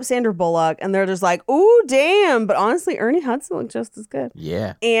pull up Sandra Bullock and they're just like, ooh, damn. But honestly, Ernie Hudson looked just as good.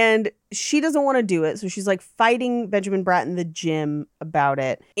 Yeah. And she doesn't want to do it. So she's like fighting Benjamin Bratt in the gym about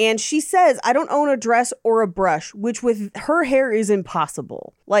it. And she says, I don't own a dress or a brush, which with her hair is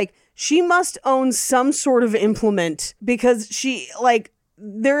impossible. Like, she must own some sort of implement because she, like,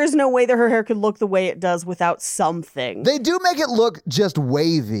 there is no way that her hair could look the way it does without something. They do make it look just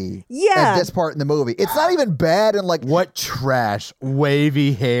wavy. Yeah. At this part in the movie. It's not even bad and like What trash.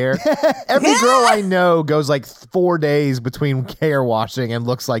 Wavy hair. Every girl I know goes like 4 days between hair washing and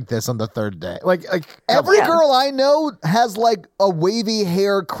looks like this on the third day. Like every girl I know has like a wavy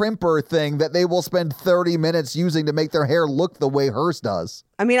hair crimper thing that they will spend 30 minutes using to make their hair look the way hers does.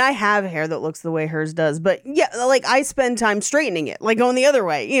 I mean, I have hair that looks the way hers does, but yeah, like I spend time straightening it, like going the other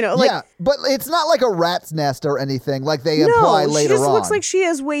way, you know? Like, yeah, but it's not like a rat's nest or anything like they imply later on. she just looks like she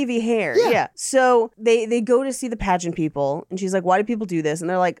has wavy hair. Yeah. So they go to see the pageant people, and she's like, why do people do this? And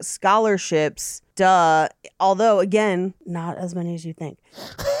they're like, scholarships, duh. Although, again, not as many as you think.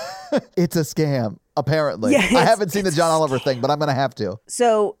 It's a scam, apparently. Yeah, I haven't seen the John Oliver thing, but I'm going to have to.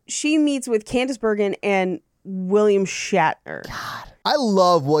 So she meets with Candice Bergen and William Shatner. I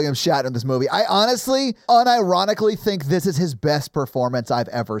love William Shatner in this movie. I honestly, unironically think this is his best performance I've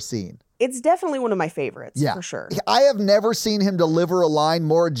ever seen. It's definitely one of my favorites, for sure. I have never seen him deliver a line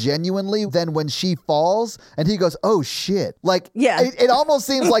more genuinely than when she falls and he goes, oh shit. Like, it almost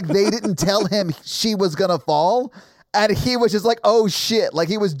seems like they didn't tell him she was going to fall. And he was just like, oh shit. Like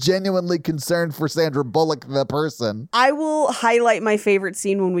he was genuinely concerned for Sandra Bullock, the person. I will highlight my favorite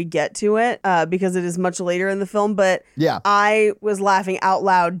scene when we get to it because it is much later in the film. But I was laughing out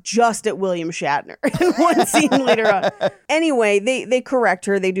loud just at William Shatner in one scene later on. Anyway, they correct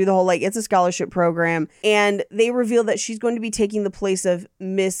her. They do the whole like, it's a scholarship program. And they reveal that she's going to be taking the place of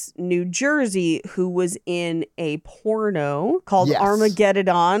Miss New Jersey, who was in a porno called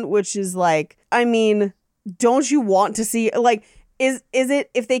Armageddon, which is like, I mean... Don't you want to see, like, is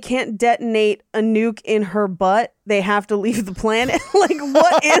it if they can't detonate a nuke in her butt, they have to leave the planet? Like,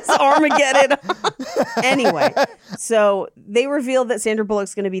 what is Armageddon? Anyway, so they reveal that Sandra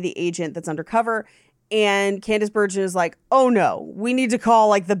Bullock's going to be the agent that's undercover. And Candice Bergen is like, oh no, we need to call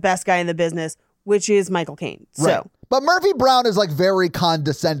like the best guy in the business, which is Michael Caine. Right. But Murphy Brown is like very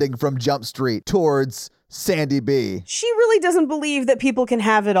condescending from Jump Street towards Sandy B. She really doesn't believe that people can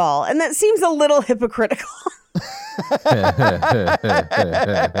have it all. And that seems a little hypocritical.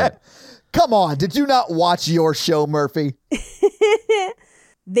 Come on. Did you not watch your show, Murphy?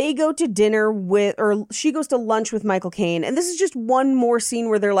 They go to dinner or she goes to lunch with Michael Caine. And this is just one more scene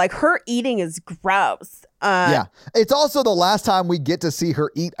where they're like, her eating is gross. Yeah. It's also the last time we get to see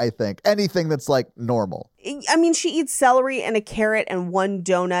her eat, I think. Anything that's like normal. I mean, she eats celery and a carrot and one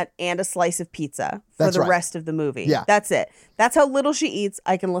donut and a slice of pizza for the rest of the movie. Yeah. That's it. That's how little she eats.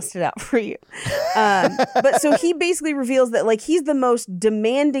 I can list it out for you. But so he basically reveals that like he's the most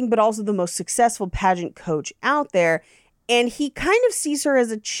demanding but also the most successful pageant coach out there. And he kind of sees her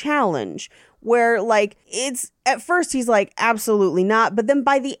as a challenge where like it's at first he's like, absolutely not. But then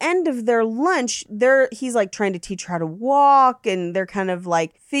by the end of their lunch, he's like trying to teach her how to walk and they're kind of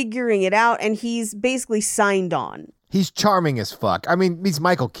like figuring it out. And he's basically signed on. He's charming as fuck. I mean, he's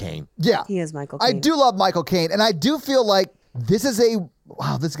Michael Caine. Yeah. He is Michael Caine. I do love Michael Caine. And I do feel like this is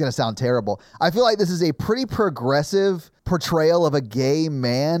wow, this is going to sound terrible. I feel like this is a pretty progressive portrayal of a gay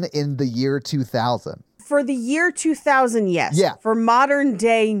man in the year 2000. For the year 2000, yes. Yeah. For modern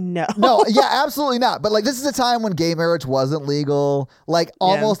day, no. No, yeah, absolutely not. But like, this is a time when gay marriage wasn't legal. Like,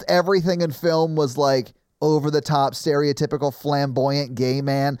 almost everything in film was like over the top, stereotypical, flamboyant gay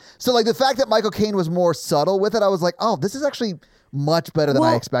man. So like, the fact that Michael Caine was more subtle with it, I was like, oh, this is actually much better than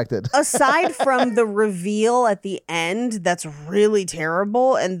I expected. Aside from the reveal at the end, that's really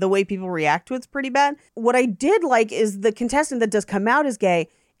terrible, and the way people react to it's pretty bad. What I did like is the contestant that does come out as gay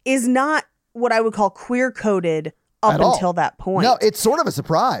is not what I would call queer coded up until that point. No, it's sort of a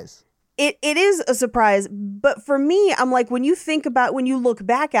surprise. It is a surprise, but for me, I'm like, when you look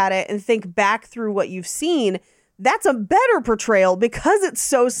back at it and think back through what you've seen, that's a better portrayal because it's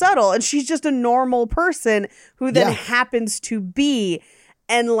so subtle and she's just a normal person who then happens to be,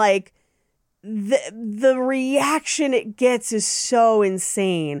 and like the reaction it gets is so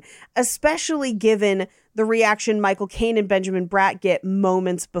insane, especially given the reaction Michael Caine and Benjamin Bratt get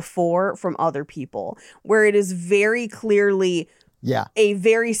moments before from other people, where it is very clearly a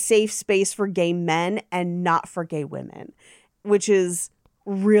very safe space for gay men and not for gay women, which is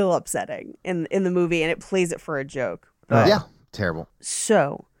real upsetting in the movie, and it plays it for a joke. Terrible.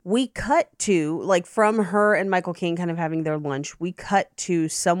 So we cut to, like, from her and Michael Caine kind of having their lunch, we cut to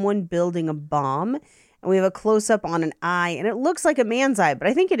someone building a bomb, and we have a close-up on an eye, and it looks like a man's eye, but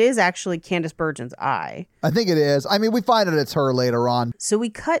I think it is actually Candace Bergen's eye. I think it is. I mean, we find out it's her later on. So we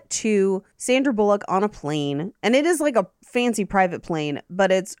cut to Sandra Bullock on a plane, and it is like a fancy private plane,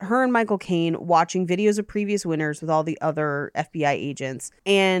 but it's her and Michael Caine watching videos of previous winners with all the other FBI agents.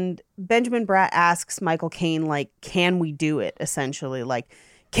 And Benjamin Bratt asks Michael Caine, like, can we do it? Essentially, like,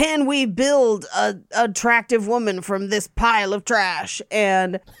 can we build a attractive woman from this pile of trash?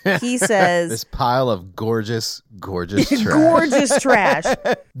 And he says, This pile of gorgeous trash. gorgeous trash.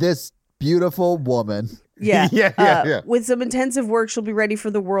 This beautiful woman. Yeah. Yeah. With some intensive work, she'll be ready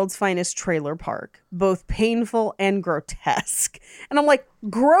for the world's finest trailer park, both painful and grotesque. And I'm like,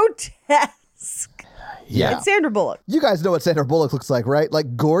 grotesque? Yeah. It's Sandra Bullock. You guys know what Sandra Bullock looks like, right?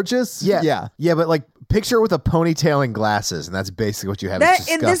 Like gorgeous? Yeah. Yeah, but like picture her with a ponytail and glasses, and that's basically what you have. It's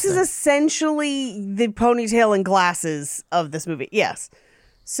disgusting. This is essentially the ponytail and glasses of this movie. Yes.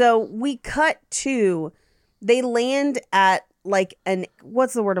 So we cut to, they land at like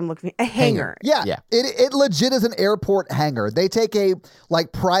what's the word I'm looking for? A hangar. Yeah. It legit is an airport hangar. They take a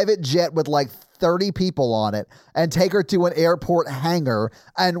like private jet with like 30 people on it and take her to an airport hangar,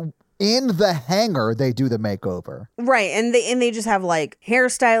 and in the hangar they do the makeover. Right. And they just have like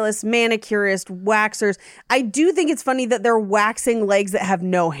hairstylists, manicurists, waxers. I do think it's funny that they're waxing legs that have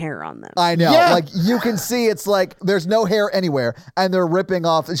no hair on them. I know. Yeah. Like you can see it's like there's no hair anywhere and they're ripping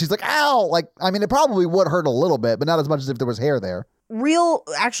off, and she's like, ow. Like, I mean, it probably would hurt a little bit, but not as much as if there was hair there. Real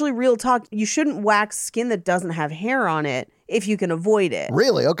talk, you shouldn't wax skin that doesn't have hair on it if you can avoid it.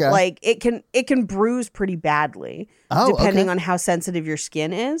 Really? Okay. Like it can bruise pretty badly depending on how sensitive your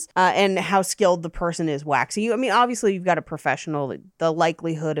skin is and how skilled the person is waxing you. I mean, obviously you've got a professional. The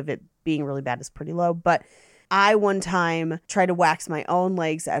likelihood of it being really bad is pretty low, but I one time tried to wax my own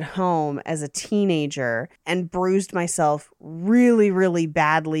legs at home as a teenager and bruised myself really, really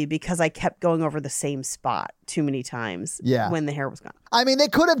badly because I kept going over the same spot too many times when the hair was gone. I mean, they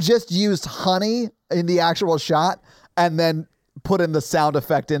could have just used honey in the actual shot and then put in the sound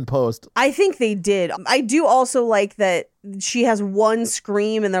effect in post. I think they did. I do also like that she has one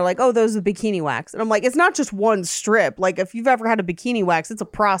scream and they're like, oh, those are bikini wax. And I'm like, it's not just one strip. Like if you've ever had a bikini wax, it's a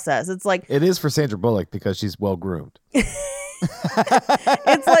process. It's like, it is for Sandra Bullock because she's well groomed.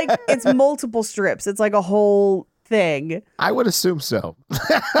 it's like, it's multiple strips. It's like a whole thing. I would assume so.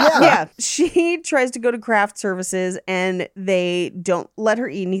 Yeah. She tries to go to craft services and they don't let her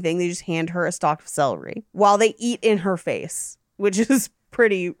eat anything. They just hand her a stalk of celery while they eat in her face, which is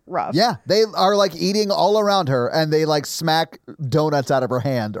pretty rough. Yeah, they are like eating all around her and they like smack donuts out of her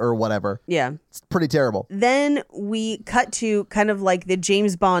hand or whatever. Yeah. It's pretty terrible. Then we cut to kind of like the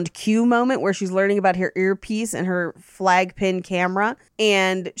James Bond Q moment where she's learning about her earpiece and her flag pin camera.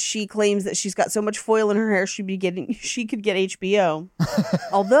 And she claims that she's got so much foil in her hair she could get HBO.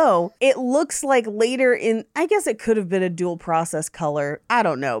 Although it looks like later in, I guess it could have been a dual process color. I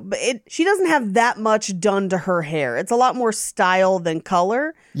don't know. But she doesn't have that much done to her hair. It's a lot more style than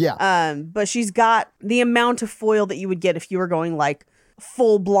color. Yeah. But she's got the amount of foil that you would get if you were going like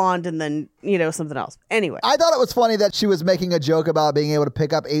full blonde and then, something else. Anyway. I thought it was funny that she was making a joke about being able to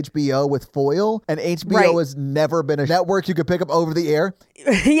pick up HBO with foil, and HBO has never been a network you could pick up over the air.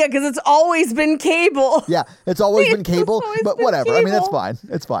 Yeah, because it's always been cable. Yeah, it's always been cable, but whatever. Cable. I mean, that's fine.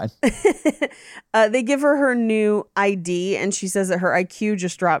 It's fine. They give her new ID, and she says that her IQ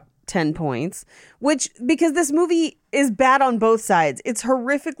just dropped 10 points, which, because this movie is bad on both sides. It's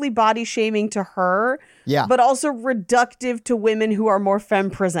horrifically body shaming to her, but also reductive to women who are more femme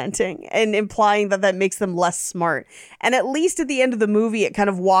presenting and implying that makes them less smart. And at least at the end of the movie, it kind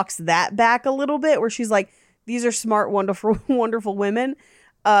of walks that back a little bit where she's like, these are smart, wonderful, wonderful women.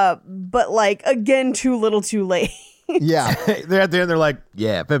 But like, again, too little too late. Yeah. They're at the end, they're like,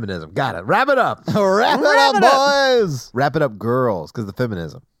 yeah, feminism. Got it. Wrap it up. Wrap it up, boys. Wrap it up, girls, because the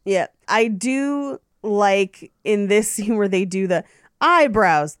feminism. Yeah, I do like in this scene where they do the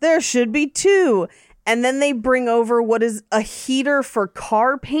eyebrows. There should be two. And then they bring over what is a heater for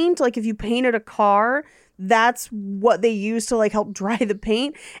car paint. Like if you painted a car, that's what they use to like help dry the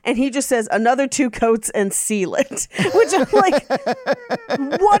paint. And he just says another 2 coats and seal it, which I'm like,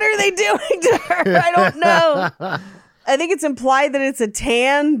 what are they doing to her? I don't know. I think it's implied that it's a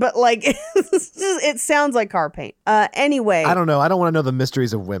tan, but like it sounds like car paint. Anyway. I don't know. I don't want to know the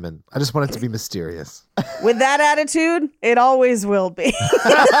mysteries of women. I just want it to be mysterious. With that attitude, it always will be.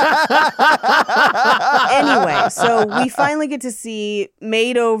 Anyway, so we finally get to see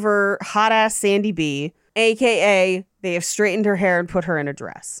made over hot ass Sandy B, AKA they have straightened her hair and put her in a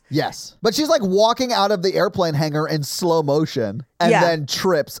dress. Yes. But she's like walking out of the airplane hangar in slow motion and then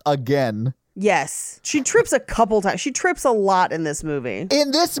trips again. Yes. She trips a couple times. She trips a lot in this movie.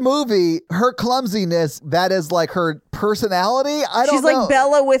 In this movie, her clumsiness, that is like her personality. I don't She's know. like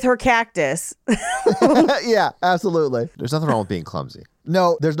Bella with her cactus. Yeah, absolutly. There's nothing wrong with being clumsy.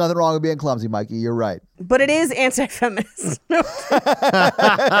 No, there's nothing wrong with being clumsy, Mikey. You're right. But it is anti-feminist. Well,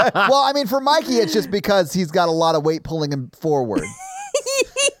 I mean, for Mikey, it's just because he's got a lot of weight pulling him forward.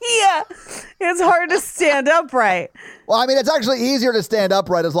 Yeah. It's hard to stand upright. Well, I mean, it's actually easier to stand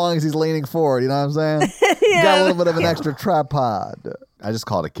upright as long as he's leaning forward. You know what I'm saying? Yeah. Got a little bit of an extra tripod. I just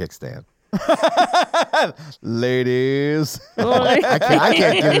call it a kickstand. Ladies. I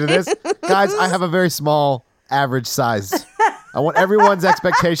can't get into this. Guys, I have a very small, average size. I want everyone's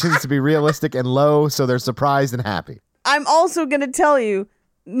expectations to be realistic and low so they're surprised and happy. I'm also going to tell you,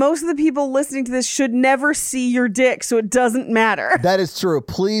 most of the people listening to this should never see your dick, so it doesn't matter. That is true.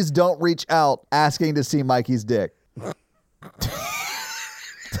 Please don't reach out asking to see Mikey's dick.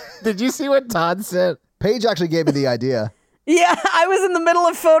 Did you see what Todd said? Paige actually gave me the idea. Yeah, I was in the middle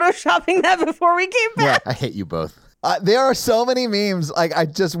of photoshopping that before we came back. I hate you both. There are so many memes like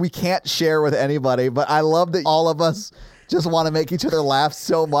we can't share with anybody, but I love that all of us just want to make each other laugh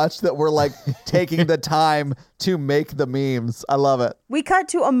so much that we're like taking the time to make the memes. I love it. We cut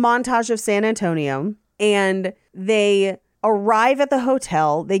to a montage of San Antonio, and they arrive at the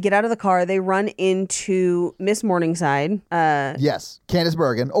hotel. They get out of the car. They run into Miss Morningside. Yes, Candace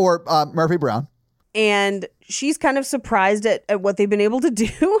Bergen or Murphy Brown. And she's kind of surprised at what they've been able to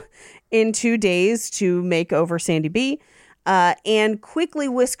do in 2 days to make over Sandy B. And quickly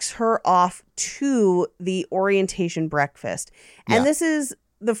whisks her off to the orientation breakfast. And this is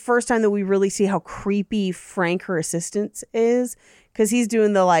the first time that we really see how creepy Frank, her assistant, is. Because he's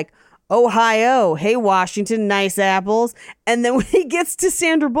doing the like, Ohio, hey, Washington, nice apples. And then when he gets to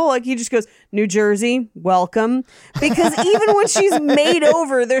Sandra Bullock, he just goes, New Jersey, welcome. Because even when she's made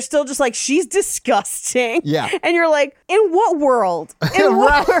over, they're still just like, she's disgusting. Yeah. And you're like, in what world? In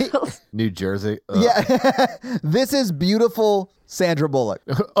what world? New Jersey. Ugh. Yeah. This is beautiful Sandra Bullock.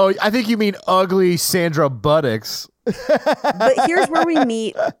 Oh, I think you mean ugly Sandra Buttocks. But here's where we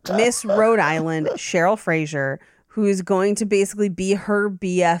meet Miss Rhode Island, Cheryl Fraser, who is going to basically be her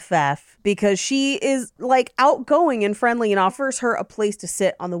BFF because she is like outgoing and friendly and offers her a place to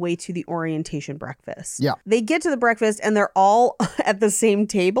sit on the way to the orientation breakfast. Yeah. They get to the breakfast and they're all at the same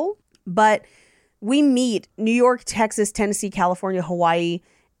table, but we meet New York, Texas, Tennessee, California, Hawaii,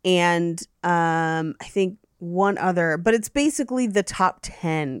 and I think one other, but it's basically the top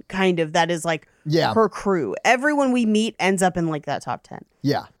 10 kind of that is like her crew. Everyone we meet ends up in like that top 10.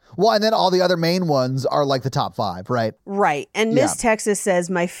 Yeah. Well, and then all the other main ones are like the top 5, right? Right. And Miss Texas says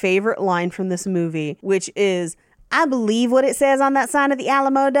my favorite line from this movie, which is, I believe what it says on that sign of the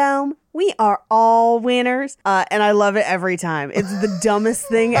Alamo Dome. We are all winners. And I love it every time. It's the dumbest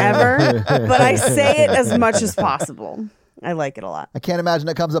thing ever, but I say it as much as possible. I like it a lot. I can't imagine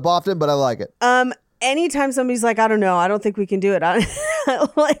it comes up often, but I like it. Anytime somebody's like, I don't know, I don't think we can do it. I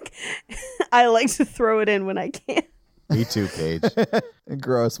like to throw it in when I can. Me too, Paige.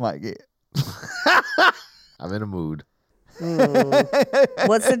 Gross, Mikey. I'm in a mood.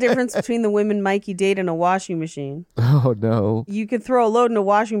 What's the difference between the women Mikey date and a washing machine? Oh, no. You could throw a load in a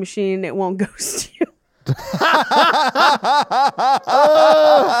washing machine and it won't ghost you. I'm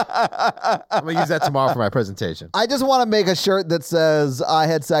going to use that tomorrow for my presentation. I just want to make a shirt that says, I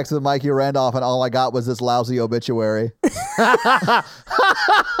had sex with Mikey Randolph and all I got was this lousy obituary.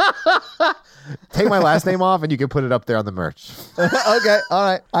 Take my last name off and you can put it up there on the merch. Okay, all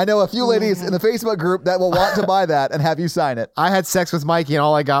right. I know a few ladies in the Facebook group that will want to buy that and have you sign it. I had sex with Mikey and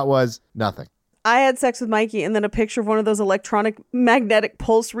all I got was nothing. I had sex with Mikey and then a picture of one of those electronic magnetic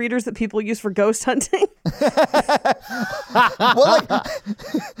pulse readers that people use for ghost hunting.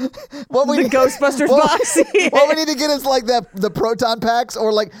 What we the Ghostbusters box. What we need to get is like the proton packs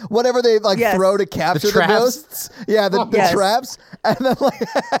or like whatever they like throw to capture the ghosts. Yeah, the traps. And then like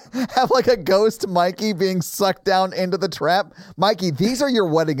have like a ghost Mikey being sucked down into the trap. Mikey, these are your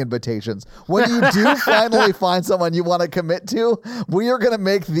wedding invitations. When you do finally find someone you want to commit to, we are going to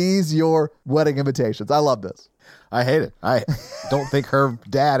make these your wedding invitations. I love this. I hate it. I don't think her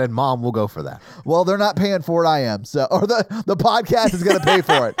dad and mom will go for that. Well, they're not paying for it. I am. So, or the podcast is going to pay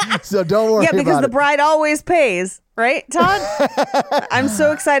for it. So don't worry. Yeah, because about the bride always pays, right, Todd? I'm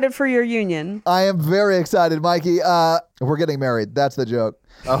so excited for your union. I am very excited, Mikey. We're getting married. That's the joke.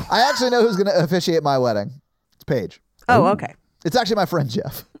 Oh. I actually know who's going to officiate my wedding. It's Paige. Oh, okay. It's actually my friend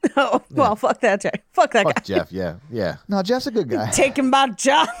Jeff. Oh, well, fuck that guy. Fuck that guy. Jeff, yeah. No, Jeff's a good guy. Taking my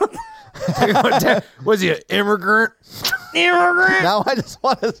job. Was he an immigrant? Immigrant. Now I just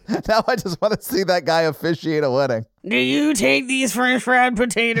want to see that guy officiate a wedding. Do you take these French fried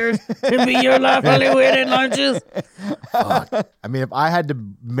potatoes to be your lawfully wedded lunches? Fuck. I mean, if I had to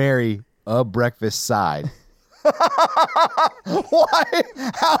marry a breakfast side, Why?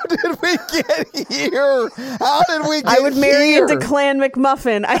 How did we get here? How did we get I would marry here? into Clan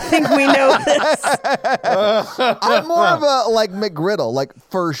McMuffin. I think we know this. I'm more of a like McGriddle, like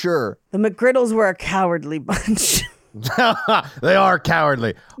for sure. The McGriddles were a cowardly bunch. they are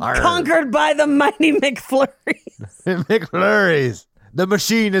cowardly. Conquered by the mighty McFlurries. McFlurries. The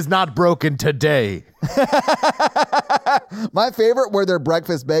machine is not broken today. My favorite were their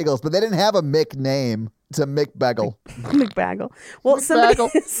breakfast bagels, but they didn't have a Mick name. It's a McBagel. McBagel. Well,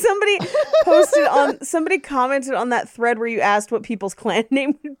 McBagel. somebody commented on that thread where you asked what people's clan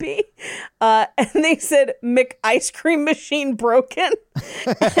name would be. And they said Mc Ice Cream Machine Broken.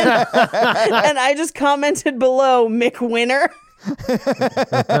 And I just commented below Mick Winner.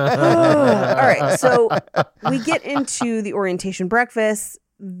 All right. So we get into the orientation breakfast.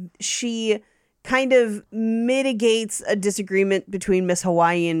 She kind of mitigates a disagreement between Miss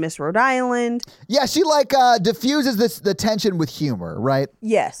Hawaii and Miss Rhode Island. Yeah, she like diffuses the tension with humor, right?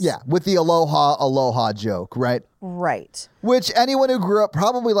 Yes. Yeah, with the aloha joke, right? Right. Which anyone who grew up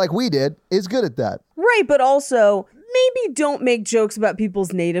probably like we did is good at that. Right, but also maybe don't make jokes about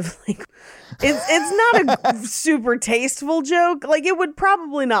people's native language. It's not a super tasteful joke. Like, it would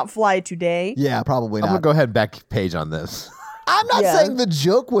probably not fly today. Yeah, probably I'm not. going to go ahead and back page on this. I'm not Yeah. saying the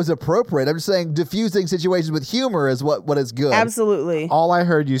joke was appropriate. I'm just saying diffusing situations with humor is what is good. Absolutely. All I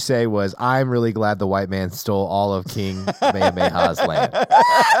heard you say was, I'm really glad the white man stole all of King Kamehameha's land.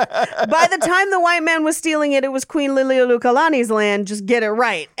 By the time the white man was stealing it, it was Queen Liliuokalani's land. Just get it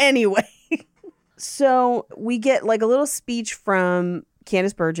right. Anyway. So we get like a little speech from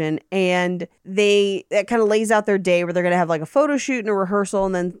Candace Bergen, and that kind of lays out their day where they're going to have like a photo shoot and a rehearsal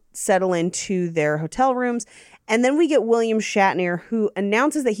and then settle into their hotel rooms. And then we get William Shatner, who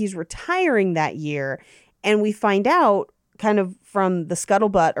announces that he's retiring that year. And we find out kind of from the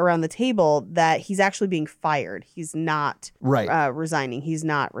scuttlebutt around the table that he's actually being fired. He's not resigning. He's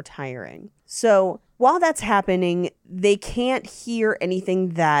not retiring. So while that's happening, they can't hear anything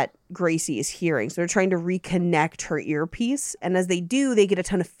that Gracie is hearing. So they're trying to reconnect her earpiece. And as they do, they get a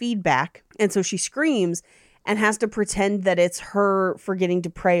ton of feedback. And so she screams and has to pretend that it's her forgetting to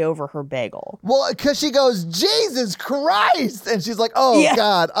pray over her bagel. Well, because she goes, Jesus Christ! And she's like, oh, Yeah.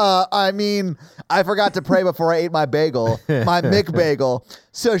 God, I mean, I forgot to pray before I ate my bagel, my McBagel.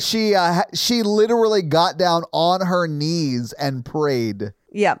 So she literally got down on her knees and prayed.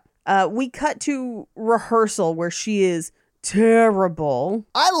 Yeah. We cut to rehearsal where she is terrible.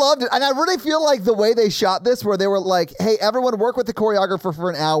 I loved it. And I really feel like the way they shot this, where they were like, hey, everyone work with the choreographer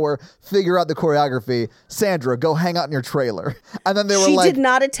for an hour, figure out the choreography. Sandra, go hang out in your trailer. And then She did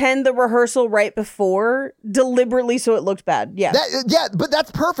not attend the rehearsal right before, deliberately so it looked bad. Yeah. But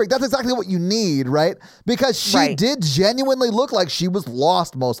that's perfect. That's exactly what you need, right? Because she did genuinely look like she was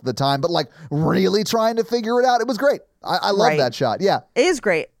lost most of the time, but like really trying to figure it out. It was great. I love that shot. Yeah. It is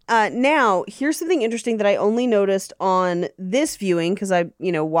great. Now, here's something interesting that I only noticed on this viewing, because I,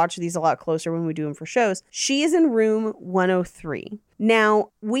 watch these a lot closer when we do them for shows. She is in room 103. Now,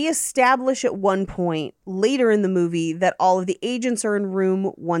 we establish at one point later in the movie that all of the agents are in room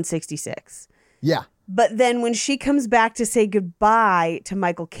 166. Yeah. But then when she comes back to say goodbye to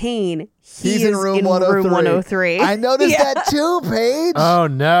Michael Caine, he's in room 103. I noticed that too, Paige. Oh,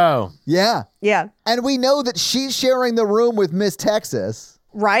 no. Yeah. Yeah. And we know that she's sharing the room with Miss Texas.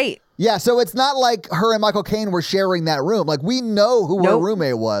 Right. Yeah, so it's not like her and Michael Caine were sharing that room. Like, we know who her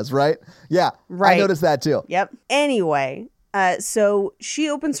roommate was, right? Yeah, right. I noticed that too. Yep. Anyway, so she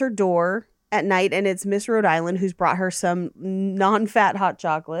opens her door at night, and it's Miss Rhode Island who's brought her some non-fat hot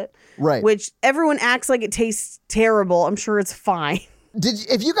chocolate. Right. Which everyone acts like it tastes terrible. I'm sure it's fine.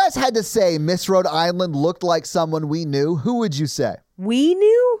 If you guys had to say Miss Rhode Island looked like someone we knew, who would you say? We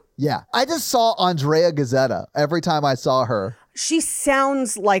knew? Yeah. I just saw Andrea Gazzetta every time I saw her. She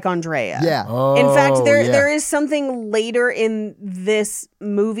sounds like Andrea. Yeah. In fact, there is something later in this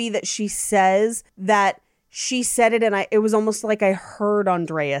movie that she says that she said it, and it was almost like I heard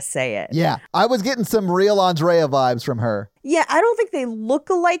Andrea say it. Yeah. I was getting some real Andrea vibes from her. Yeah, I don't think they look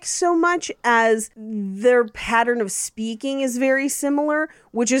alike so much as their pattern of speaking is very similar,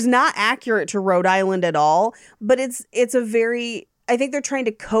 which is not accurate to Rhode Island at all. But it's a very... I think they're trying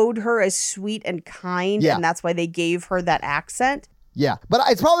to code her as sweet and kind, and that's why they gave her that accent. Yeah, but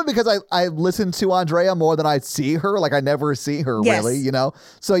it's probably because I listen to Andrea more than I see her. Like, I never see her really,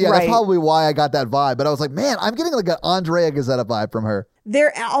 So, yeah, that's probably why I got that vibe. But I was like, man, I'm getting like an Andrea Gazzetta vibe from her.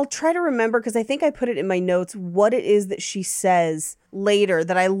 I'll try to remember, because I think I put it in my notes, what it is that she says later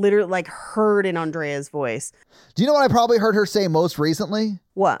that I literally like heard in Andrea's voice. Do you know what I probably heard her say most recently?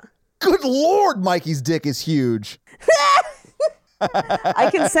 What? Good Lord, Mikey's dick is huge.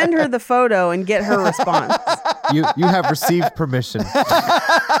 I can send her the photo and get her response. You have received permission.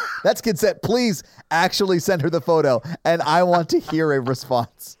 That's consent. Please actually send her the photo, and I want to hear a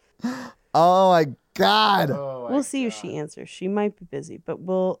response. Oh my God. We'll see if she answers. She might be busy, but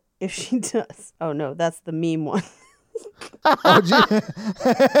if she does. Oh no, that's the meme one.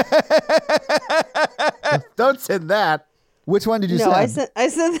 Don't send that. Which one did you No, send? I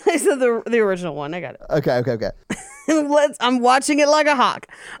said the original one. I got it. Okay. I'm watching it like a hawk.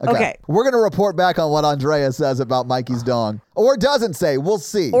 Okay. We're going to report back on what Andrea says about Mikey's dong. Or doesn't say. We'll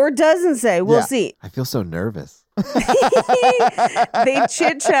see. Or doesn't say. We'll Yeah. see. I feel so nervous. They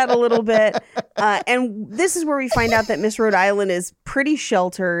chit-chat a little bit. And this is where we find out that Miss Rhode Island is pretty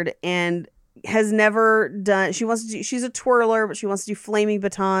sheltered and has never done... She's a twirler, but she wants to do flaming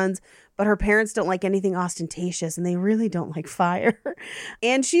batons. But her parents don't like anything ostentatious, and they really don't like fire.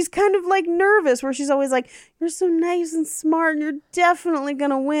 And she's kind of like nervous, where she's always like, you're so nice and smart, and you're definitely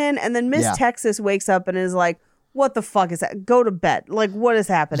going to win. And then Miss Texas wakes up and is like, what the fuck is that? Go to bed. Like, what is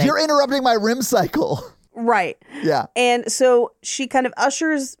happening? You're interrupting my REM cycle. Right. Yeah. And so she kind of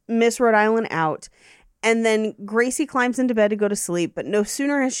ushers Miss Rhode Island out. And then Gracie climbs into bed to go to sleep. But no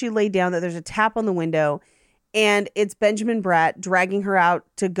sooner has she laid down that there's a tap on the window. And it's Benjamin Bratt dragging her out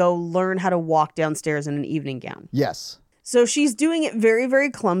to go learn how to walk downstairs in an evening gown. Yes. So she's doing it very, very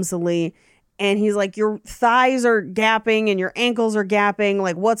clumsily. And he's like, your thighs are gapping and your ankles are gapping.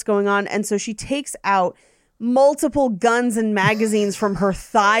 Like, what's going on? And so she takes out multiple guns and magazines from her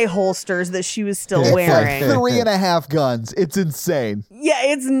thigh holsters that she was still wearing. Like 3.5 guns. It's insane. Yeah,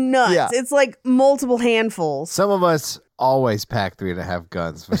 it's nuts. Yeah. It's like multiple handfuls. Some of us always pack 3.5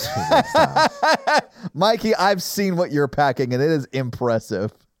 guns between those times. Mikey, I've seen what you're packing, and it is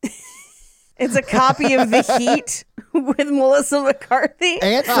impressive. It's a copy of The Heat with Melissa McCarthy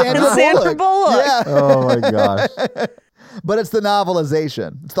And Sandra Bullock. Yeah. Oh my gosh. But it's the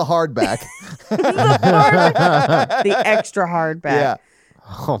novelization. It's the hardback. The extra hardback. Yeah.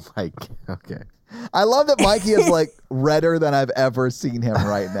 Oh my god. Okay. I love that Mikey is like redder than I've ever seen him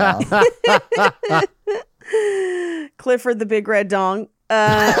right now. Clifford the Big Red Dong.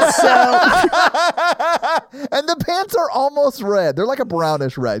 And the pants are almost red. They're like a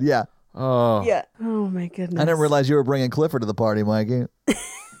brownish red. Yeah. Oh. Yeah. Oh my goodness. I didn't realize you were bringing Clifford to the party, Mikey.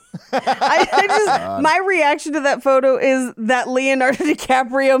 My reaction to that photo is that Leonardo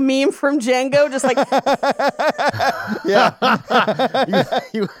DiCaprio meme from Django, just like, Yeah.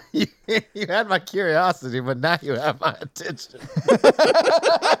 You had my curiosity, but now you have my attention.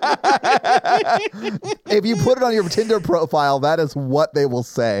 If you put it on your Tinder profile, that is what they will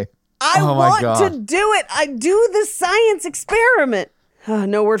say. I Oh my want God. to do it. I do the science experiment.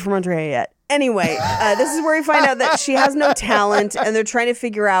 No word from Andrea yet. Anyway, this is where we find out that she has no talent and they're trying to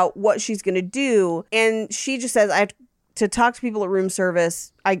figure out what she's going to do. And she just says, I have to talk to people at room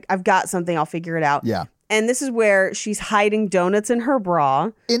service. I've got something. I'll figure it out. Yeah. And this is where she's hiding donuts in her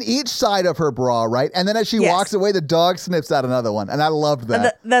bra. In each side of her bra, right? And then as she Yes. walks away, the dog sniffs out another one. And I loved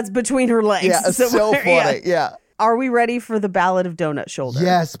that. That's between her legs. Yeah, it's so funny. Yeah. Are we ready for the Ballad of Donut Shoulder?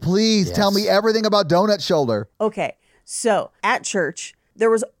 Yes, please tell me everything about Donut Shoulder. Okay. So at church, there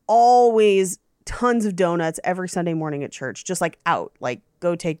was always tons of donuts every Sunday morning at church, just like out, like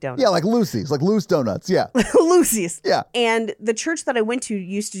go take donuts. Yeah, like Lucy's, like loose donuts. Yeah. Lucy's. Yeah. And the church that I went to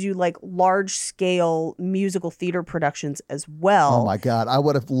used to do like large scale musical theater productions as well. Oh my God. I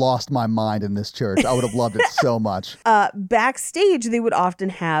would have lost my mind in this church. I would have loved it so much. Backstage, they would often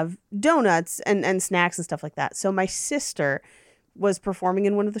have donuts and snacks and stuff like that. So my sister was performing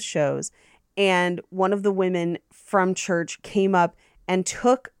in one of the shows, and one of the women from church came up and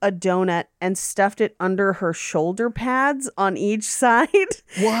took a donut and stuffed it under her shoulder pads on each side.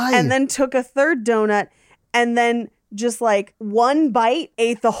 Why? And then took a third donut and then just like one bite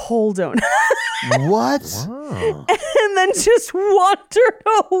ate the whole donut. What? And then just wandered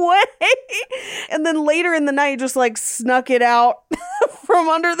away. And then later in the night, just like snuck it out from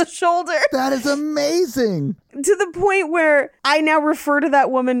under the shoulder. That is amazing. To the point where I now refer to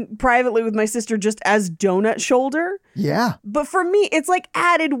that woman privately with my sister just as Donut Shoulder. Yeah. But for me, it's like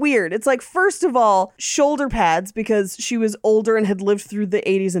added weird. It's like, first of all, shoulder pads because she was older and had lived through the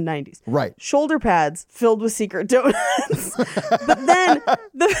 80s and 90s. Right. Shoulder pads filled with secret donuts. But then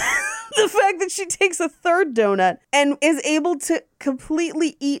the fact that she takes a third donut and is able to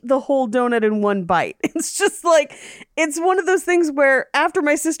completely eat the whole donut in one bite. It's just like, it's one of those things where after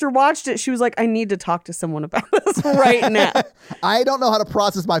my sister watched it, she was like, I need to talk to someone about this right now. I don't know how to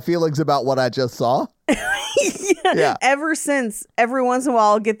process my feelings about what I just saw. Yeah. Ever since, every once in a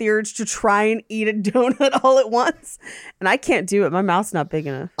while, I'll get the urge to try and eat a donut all at once. And I can't do it. My mouth's not big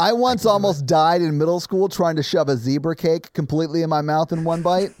enough. I once almost died in middle school trying to shove a zebra cake completely in my mouth in one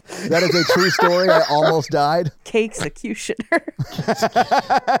bite. That is a true story. I almost died. Cake's executioner.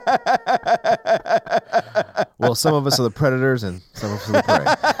 Well, some of us are the predators and some of us are the prey.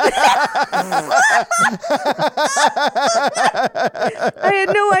 I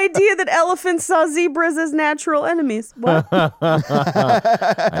had no idea that elephants saw zebras as natural enemies. What? I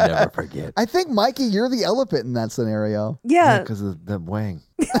never forget. I think, Mikey, you're the elephant in that scenario. Yeah. Because of the wang.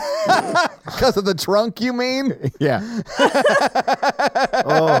 Because of the trunk, you mean? Yeah.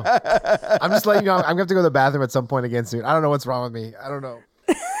 Oh. I'm just letting you know, I'm going to have to go to the bathroom at some point again soon. I don't know what's wrong with me. I don't know.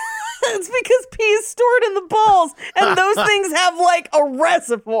 It's because pee is stored in the balls, and those things have like a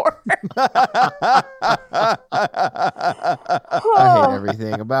reservoir. I hate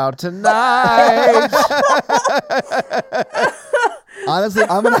everything about tonight. Honestly,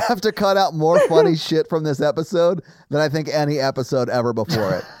 I'm going to have to cut out more funny shit from this episode than I think any episode ever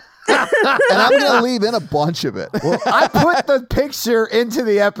before it. And I'm going to leave in a bunch of it. Well, I put the picture into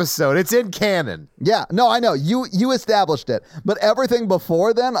the episode. It's in canon. Yeah, no, I know. You established it. But everything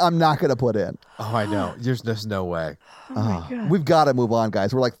before then, I'm not going to put in. Oh, I know. There's no way. We've got to move on,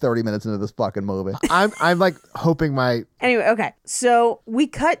 guys. We're like 30 minutes into this fucking movie. I'm like hoping my... Anyway, okay. So we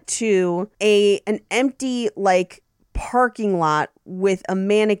cut to an empty like parking lot with a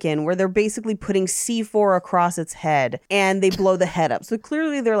mannequin where they're basically putting C4 across its head and they blow the head up. So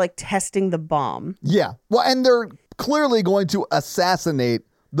clearly they're like testing the bomb. Yeah. Well, and they're clearly going to assassinate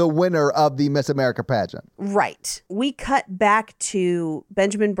the winner of the Miss America pageant. Right. We cut back to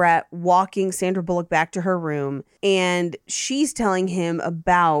Benjamin Bratt walking Sandra Bullock back to her room, and she's telling him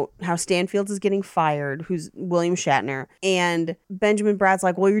about how Stanfield is getting fired, who's William Shatner. And Benjamin Bratt's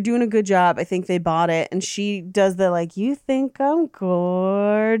like, well, you're doing a good job. I think they bought it. And she does the like, you think I'm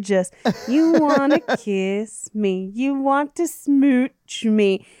gorgeous. You want to kiss me. You want to smooch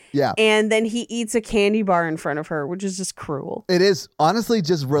me. Yeah. And then he eats a candy bar in front of her, which is just cruel. It is honestly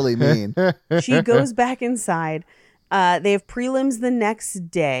just really mean. She goes back inside. They have prelims the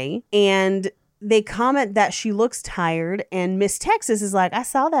next day, and they comment that she looks tired. And Miss Texas is like, I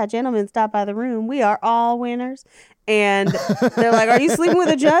saw that gentleman stop by the room. We are all winners. And they're like, are you sleeping with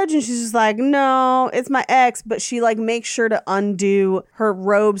a judge? And she's just like, no, it's my ex. But she like makes sure to undo her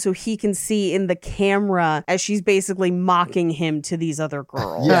robe so he can see in the camera as she's basically mocking him to these other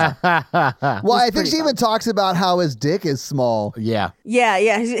girls. Yeah. Well, I think she even talks about how his dick is small. Yeah. Yeah.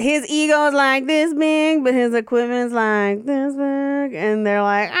 His ego is like this big, but his equipment's like this big. And they're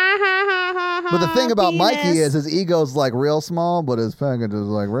like, ah, ha, ha, ha, ha, But the thing about penis. Mikey is his ego's like real small, but his package is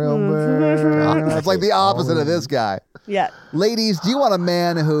like real big. It's like the opposite of this guy. Yeah. Ladies, do you want a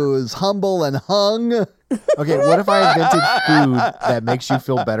man who's humble and hung? Okay, what if I invented food that makes you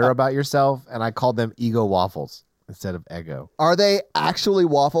feel better about yourself and I called them ego waffles instead of ego? Are they actually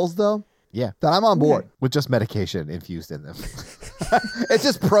waffles, though? Yeah. Then I'm on board. With just medication infused in them. It's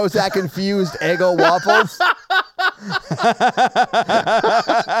just Prozac infused Eggo waffles.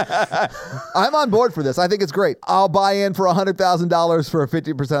 I'm on board for this. I think it's great. I'll buy in for $100,000 for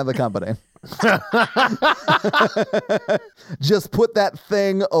 50% of the company. Just put that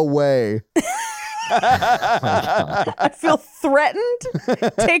thing away. I feel threatened.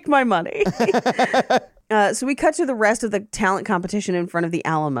 Take my money. So we cut to the rest of the talent competition in front of the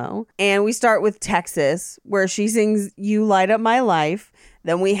Alamo. And we start with Texas, where she sings You Light Up My Life.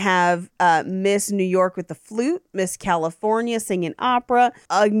 Then we have Miss New York with the flute, Miss California singing opera,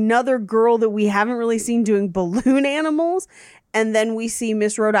 another girl that we haven't really seen doing balloon animals. And then we see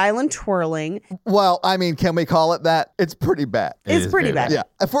Miss Rhode Island twirling. Well, I mean, can we call it that? It's pretty bad. It's pretty bad. Yeah.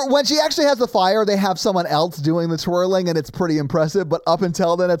 For when she actually has the fire, they have someone else doing the twirling, and it's pretty impressive. But up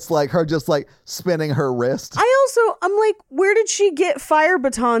until then, it's like her just like spinning her wrist. I'm like, where did she get fire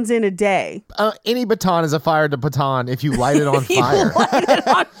batons in a day? Any baton is a fire to baton if you light it on fire.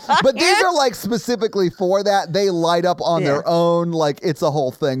 But these are like specifically for that. They light up on their own. Like it's a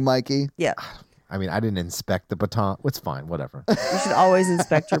whole thing, Mikey. Yeah. I mean, I didn't inspect the baton. It's fine, whatever. You should always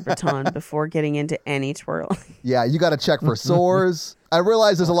inspect your baton before getting into any twirling. Yeah, you got to check for sores. I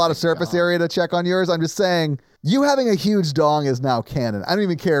realize there's a lot of surface area to check on yours. I'm just saying, you having a huge dong is now canon. I don't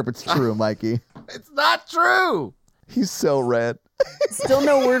even care if it's true, Mikey. It's not true. He's so red. Still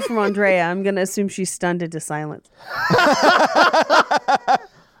no word from Andrea. I'm going to assume she's stunned into silence.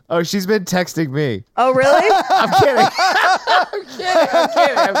 Oh, she's been texting me. Oh, really? I'm kidding. I'm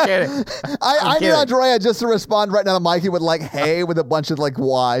kidding. I need Andrea just to respond right now to Mikey with like, hey, with a bunch of like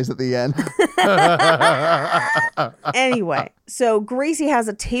Y's at the end. Anyway, so Gracie has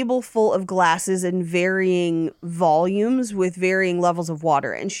a table full of glasses in varying volumes with varying levels of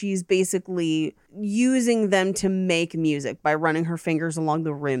water, and she's basically using them to make music by running her fingers along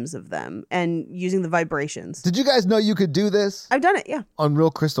the rims of them and using the vibrations. Did you guys know you could do this? I've done it, yeah. On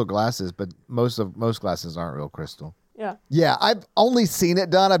real crystal glasses, but most glasses aren't real crystal. Yeah. Yeah, I've only seen it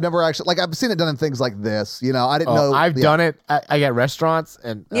done. I've never actually, I've seen it done in things like this. You know, I didn't know. I've done it. I get restaurants,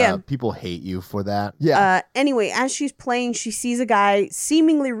 and Yeah. people hate you for that. Yeah. Anyway, as she's playing, she sees a guy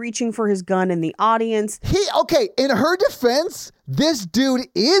seemingly reaching for his gun in the audience. Okay, in her defense, this dude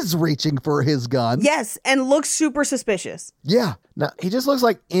is reaching for his gun. Yes, and looks super suspicious. Yeah. No, he just looks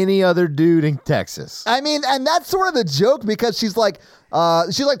like any other dude in Texas. I mean, and that's sort of the joke because she's like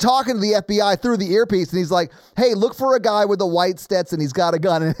talking to the FBI through the earpiece, and he's like, "Hey, look for a guy with a white Stetson. He's got a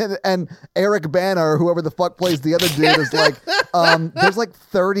gun." And Eric Bana or whoever the fuck plays the other dude is like, "There's like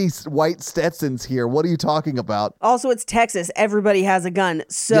 30 white Stetsons here. What are you talking about?" Also, it's Texas. Everybody has a gun.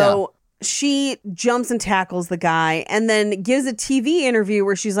 So she jumps and tackles the guy and then gives a TV interview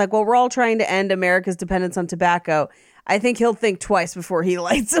where she's like, well, we're all trying to end America's dependence on tobacco. I think he'll think twice before he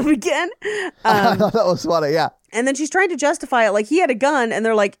lights them again. I thought that was funny, yeah. And then she's trying to justify it like he had a gun, and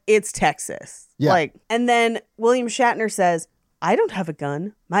they're like, it's Texas. Yeah. And then William Shatner says, I don't have a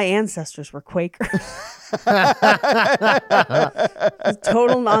gun. My ancestors were Quaker.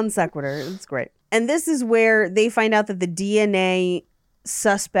 Total non sequitur. It's great. And this is where they find out that the DNA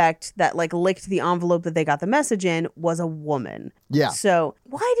suspect that licked the envelope that they got the message in was a woman. Yeah. So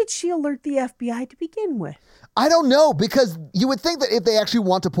why did she alert the FBI to begin with? I don't know, because you would think that if they actually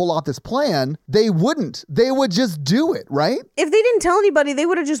want to pull off this plan, they wouldn't. They would just do it, right? If they didn't tell anybody, they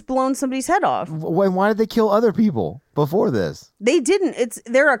would have just blown somebody's head off. Why did they kill other people before this? They didn't.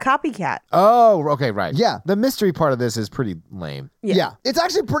 They're a copycat. Oh, okay, right. Yeah. The mystery part of this is pretty lame. Yeah. It's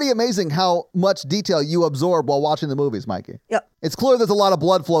actually pretty amazing how much detail you absorb while watching the movies, Mikey. Yep. It's clear there's a lot of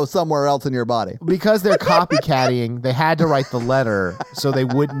blood flow somewhere else in your body. Because they're copycatting, they had to write the letter so they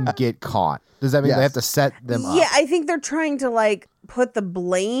wouldn't get caught. Does that mean they have to set them up? Yeah, I think they're trying to put the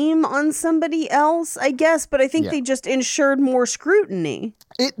blame on somebody else, I guess, but I think they just ensured more scrutiny.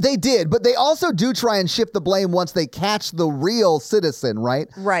 They did, but they also do try and shift the blame once they catch the real citizen, right?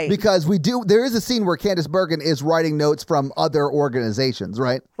 Right. Because there is a scene where Candace Bergen is writing notes from other organizations,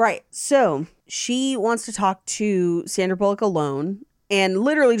 right? Right. So she wants to talk to Sandra Bullock alone and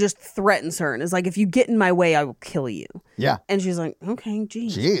literally just threatens her and is like, if you get in my way, I will kill you. Yeah. And she's like, okay,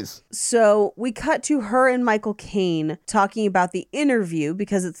 geez. Jeez. So we cut to her and Michael Caine talking about the interview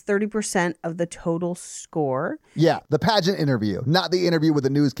because it's 30% of the total score. Yeah, the pageant interview, not the interview with the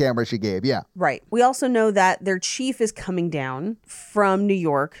news camera she gave. Yeah. Right. We also know that their chief is coming down from New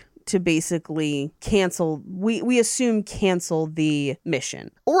York to basically cancel, we assume cancel the mission.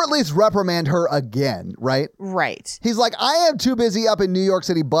 Or at least reprimand her again, right? Right. He's like, I am too busy up in New York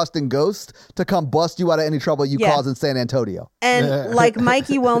City busting ghosts to come bust you out of any trouble you cause in San Antonio. And like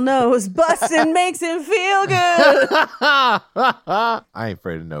Mikey well knows, busting makes him feel good. I ain't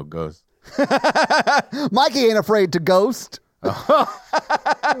afraid of no ghosts. Mikey ain't afraid to ghost. No.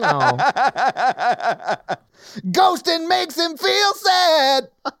 Ghosting makes him feel sad.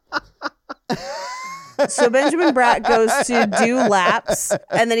 So Benjamin Bratt goes to do laps,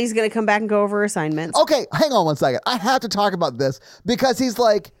 and then he's going to come back and go over assignments. Okay, hang on one second. I have to talk about this because he's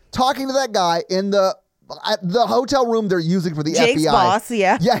talking to that guy in the hotel room they're using for the Jake's FBI. boss,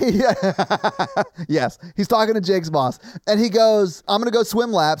 yeah. Yeah. Yes, he's talking to Jake's boss, and he goes, I'm going to go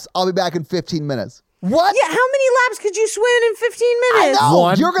swim laps. I'll be back in 15 minutes. What? Yeah, how many laps could you swim in 15 minutes? I know.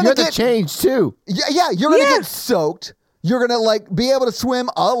 One, You're going to get change too. Yeah, you're going to get soaked. You're going to be able to swim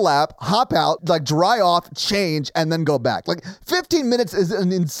a lap, hop out, dry off, change, and then go back. 15 minutes is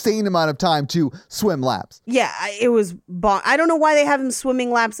an insane amount of time to swim laps. Yeah, it was I don't know why they have him swimming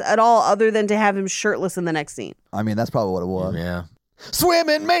laps at all other than to have him shirtless in the next scene. I mean, that's probably what it was. Yeah.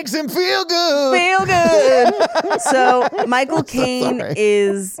 Swimming makes him feel good. Feel good. So Michael Caine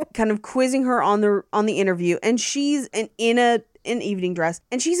is kind of quizzing her on the interview, and she's in an evening dress,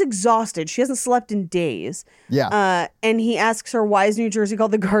 and she's exhausted. She hasn't slept in days. Yeah. And he asks her, why is New Jersey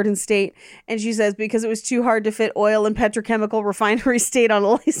called the Garden State? And she says, because it was too hard to fit oil and petrochemical refinery state on a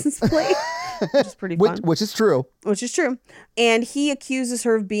license plate. which is pretty fun. Which is true. Which is true. And he accuses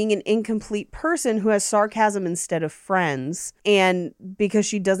her of being an incomplete person who has sarcasm instead of friends. And because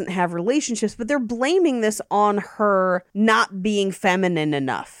she doesn't have relationships, but they're blaming this on her not being feminine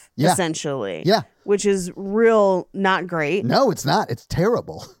enough, essentially. Yeah. Which is real not great. No, it's not. It's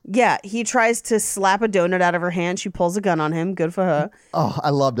terrible. Yeah. He tries to slap a donut out of her hand. She pulls a gun on him. Good for her. Oh,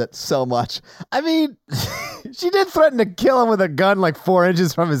 I loved it so much. I mean, she did threaten to kill him with a gun like 4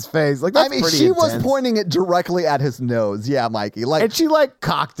 inches from his face. Like, that's pretty she intense. was pointing it directly at his nose. Yeah, Mikey. Like, And she like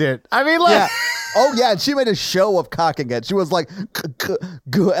cocked it. I mean, like... yeah. Oh, yeah, and she made a show of cocking it. She was like,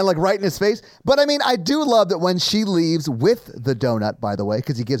 and like right in his face. But I mean, I do love that when she leaves with the donut, by the way,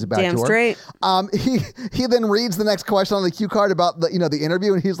 because he gives it back Damn to her. straight. He then reads the next question on the cue card about the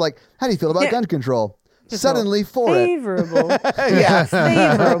interview, and he's like, "How do you feel about gun control?" Suddenly for favorable. Yeah,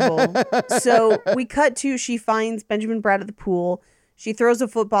 favorable. So we cut to, she finds Benjamin Bratt at the pool. She throws a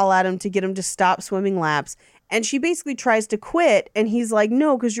football at him to get him to stop swimming laps. And she basically tries to quit. And he's like,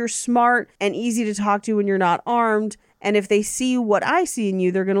 no, because you're smart and easy to talk to when you're not armed. And if they see what I see in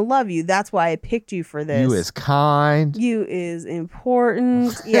you, they're going to love you. That's why I picked you for this. You is kind. You is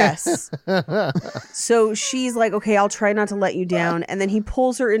important. Yes. So she's like, okay, I'll try not to let you down. And then he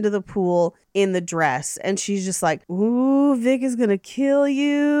pulls her into the pool in the dress. And she's just like, ooh, Vic is going to kill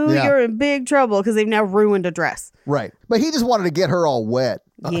you. Yeah. You're in big trouble because they've now ruined a dress. Right. But he just wanted to get her all wet.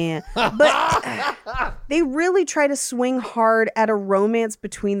 Yeah. But they really try to swing hard at a romance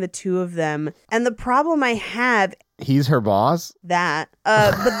between the two of them. And the problem I have... He's her boss? But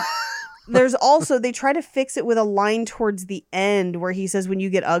there's also, they try to fix it with a line towards the end where he says, when you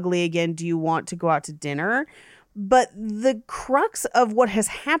get ugly again, do you want to go out to dinner? But the crux of what has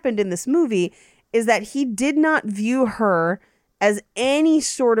happened in this movie is that he did not view her as any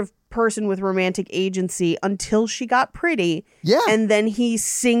sort of person with romantic agency until she got pretty. Yeah. And then he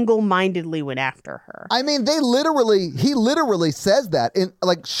single-mindedly went after her. I mean, he literally says that in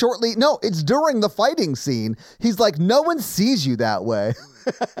like shortly. No, it's during the fighting scene. He's like, no one sees you that way.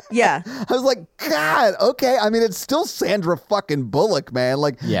 Yeah. I was like, God, okay. I mean, it's still Sandra fucking Bullock, man.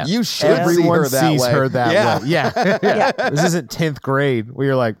 Like, you should Everyone see her that sees way. her that way. Yeah. Yeah. This isn't 10th grade where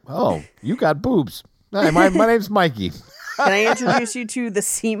you're like, oh, you got boobs. Hi, my name's Mikey. Can I introduce you to the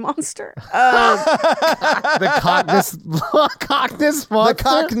sea monster? The cockness monster. The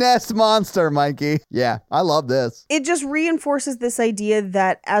cock nest monster, Mikey. Yeah, I love this. It just reinforces this idea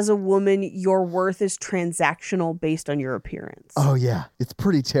that as a woman, your worth is transactional based on your appearance. Oh, yeah. It's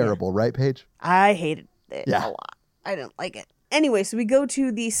pretty terrible, right, Paige? I hated it Yeah. a lot. I didn't like it. Anyway, so we go to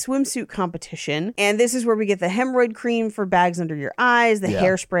the swimsuit competition, and this is where we get the hemorrhoid cream for bags under your eyes, the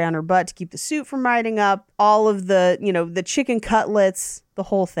hairspray on her butt to keep the suit from riding up, all of the, the chicken cutlets, the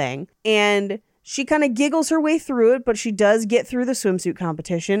whole thing. And she kind of giggles her way through it, but she does get through the swimsuit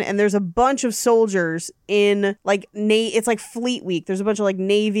competition, and there's a bunch of soldiers in, like, it's like Fleet Week. There's a bunch of, like,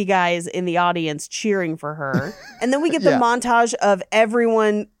 Navy guys in the audience cheering for her. And then we get the montage of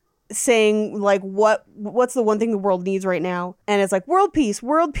everyone saying like what's the one thing the world needs right now, and it's like world peace,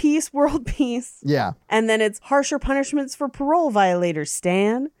 world peace, world peace. Yeah. And then it's harsher punishments for parole violators,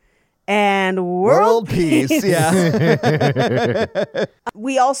 Stan, and world peace. Yeah.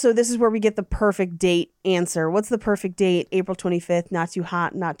 We also, this is where we get the perfect date answer. What's the perfect date? April 25th, not too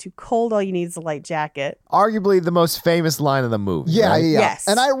hot, not too cold, all you need is a light jacket. Arguably the most famous line of the movie. Yeah, right? yeah. Yes.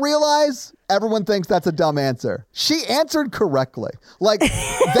 And I realize everyone thinks that's a dumb answer. She answered correctly. Like,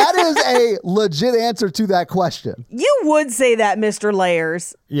 that is a legit answer to that question. You would say that, Mr.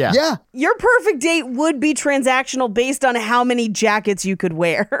 Layers. Yeah. Yeah. Your perfect date would be transactional based on how many jackets you could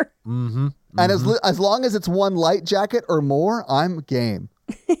wear. Mm-hmm. And as long as it's one light jacket or more, I'm game.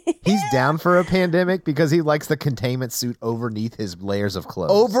 He's down for a pandemic because he likes the containment suit overneath his layers of clothes.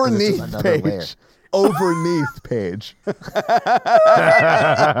 'Cause it's Overneath, just another layer. Paige. Overneath, Paige. I'm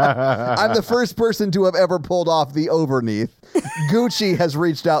the first person to have ever pulled off the overneath. Gucci has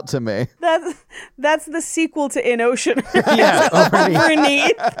reached out to me. That's the sequel to In Ocean. Yeah,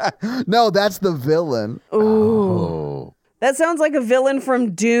 Overneath. No, that's the villain. Oh. That sounds like a villain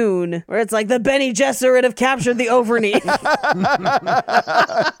from Dune, where it's like the Bene Gesserit have captured the overneath.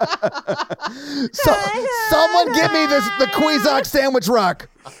 Someone give me the Cuisinart sandwich rock.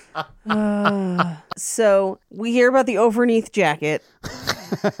 So we hear about the overneath jacket.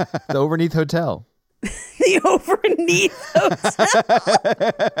 The Overneath Hotel. The overneath hotel.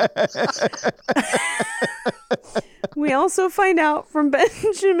 We also find out from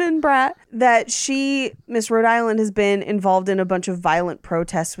Benjamin Bratt that Miss Rhode Island, has been involved in a bunch of violent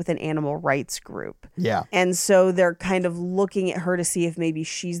protests with an animal rights group. Yeah. And so they're kind of looking at her to see if maybe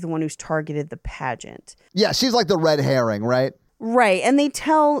she's the one who's targeted the pageant. Yeah, she's like the red herring, right? Right. And they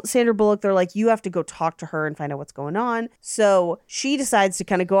tell Sandra Bullock, they're like, you have to go talk to her and find out what's going on. So she decides to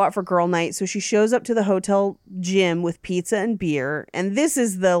kind of go out for girl night. So she shows up to the hotel gym with pizza and beer. And this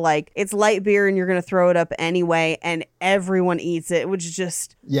is the like, it's light beer and you're going to throw it up anyway. And everyone eats it, which is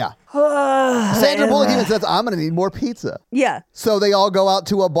just. Yeah. Sandra Bullock even says, I'm going to need more pizza. Yeah. So they all go out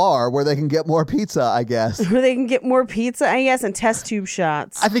to a bar where they can get more pizza, I guess. Where they can get more pizza, I guess, and test tube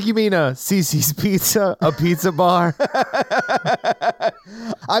shots. I think you mean a CC's Pizza, a pizza bar.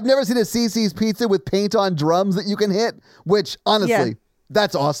 I've never seen a CC's Pizza with paint on drums that you can hit, which honestly,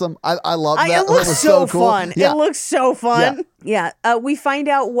 that's awesome. I love that. It looks was so cool. fun. Yeah. It looks so fun. Yeah. We find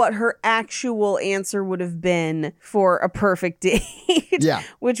out what her actual answer would have been for a perfect date. Yeah.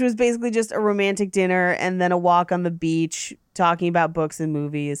 Which was basically just a romantic dinner and then a walk on the beach talking about books and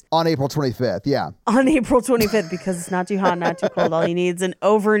movies. On April 25th, yeah. On April 25th, because it's not too hot, not too cold. All you need is an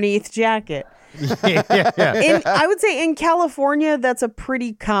overneath jacket. I would say in California, that's a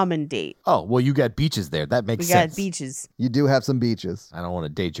pretty common date. Oh, well, you got beaches there. That makes We sense. got beaches. You do have some beaches. I don't want to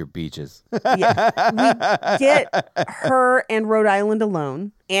date your beaches. Yeah. We get her and Rhode Island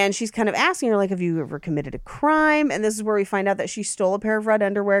alone. And she's kind of asking her, like, have you ever committed a crime? And this is where we find out that she stole a pair of red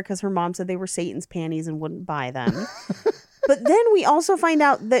underwear because her mom said they were Satan's panties and wouldn't buy them. But then we also find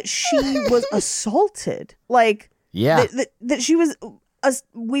out that she was assaulted. Like, Yeah. that she was,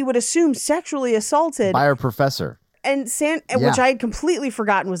 we would assume, sexually assaulted. By her professor. And which I had completely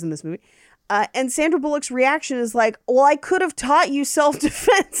forgotten was in this movie. And Sandra Bullock's reaction is like, well, I could have taught you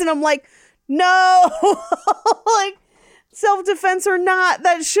self-defense. And I'm like, no, like self-defense or not,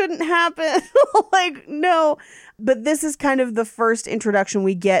 that shouldn't happen. Like, no. But this is kind of the first introduction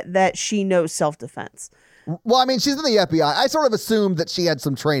we get that she knows self-defense. Well, I mean, she's in the FBI. I sort of assumed that she had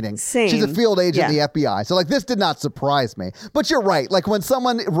some training. Same. She's a field agent in Yeah. the FBI. So, like, this did not surprise me. But you're right. Like, when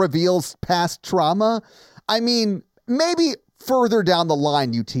someone reveals past trauma, I mean, maybe further down the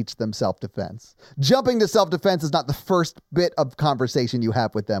line, you teach them self-defense. Jumping to self-defense is not the first bit of conversation you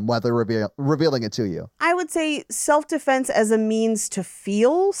have with them, whether revealing it to you. I would say self-defense as a means to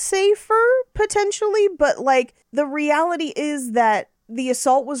feel safer, potentially. But, like, the reality is that the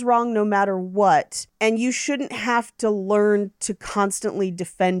assault was wrong no matter what, and you shouldn't have to learn to constantly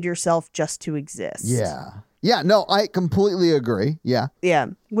defend yourself just to exist. Yeah. Yeah, no, I completely agree. Yeah. Yeah,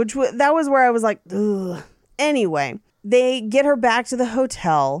 that was where I was like, ugh. Anyway, they get her back to the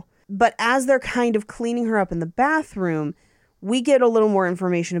hotel, but as they're kind of cleaning her up in the bathroom, we get a little more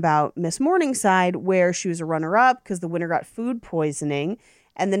information about Miss Morningside, where she was a runner-up because the winner got food poisoning,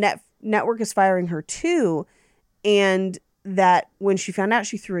 and the network is firing her too, and that when she found out,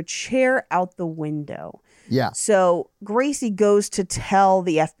 she threw a chair out the window. Yeah. So Gracie goes to tell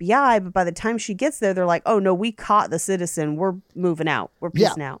the FBI, but by the time she gets there, they're like, oh, no, we caught the citizen. We're moving out. We're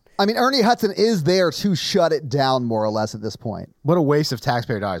peacing out. I mean, Ernie Hudson is there to shut it down, more or less, at this point. What a waste of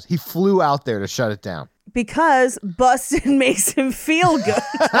taxpayer dollars. He flew out there to shut it down. Because busted makes him feel good.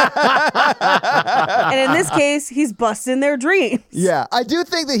 And in this case, he's busting their dreams. Yeah, I do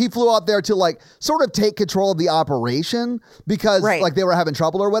think that he flew out there to like sort of take control of the operation because like they were having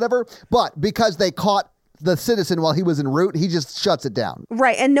trouble or whatever. But because they caught the citizen while he was en route, he just shuts it down.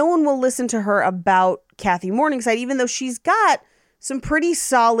 Right. And no one will listen to her about Kathy Morningside, even though she's got some pretty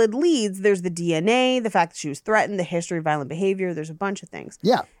solid leads. There's the DNA, the fact that she was threatened, the history of violent behavior. There's a bunch of things.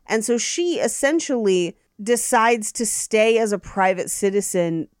 Yeah. And so she essentially decides to stay as a private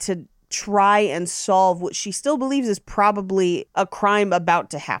citizen to try and solve what she still believes is probably a crime about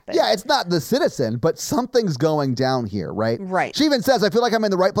to happen. Yeah, it's not the citizen, but something's going down here, right? Right. She even says, I feel like I'm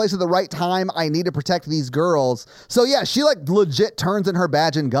in the right place at the right time. I need to protect these girls. So yeah, she like legit turns in her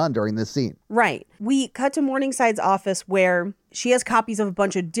badge and gun during this scene. Right. We cut to Morningside's office where she has copies of a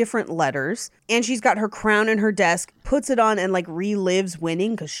bunch of different letters, and she's got her crown in her desk, puts it on and like relives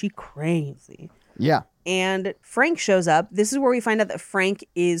winning because she crazy. Yeah. And Frank shows up. This is where we find out that Frank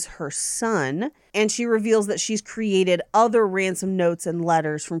is her son. And she reveals that she's created other ransom notes and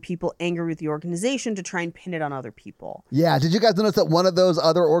letters from people angry with the organization to try and pin it on other people. Yeah. Did you guys notice that one of those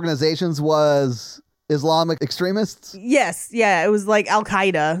other organizations was Islamic extremists? Yes. Yeah. It was like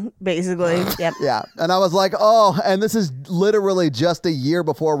Al-Qaeda, basically. Yep. Yeah. And I was like, oh, and this is literally just a year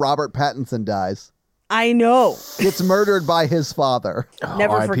before Robert Pattinson dies. I know. Gets murdered by his father.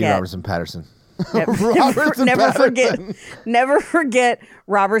 Never R.I.P. forget. Robertson Patterson. Never forget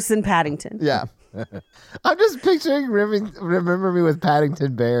Robertson Paddington. Yeah. I'm just picturing remember me with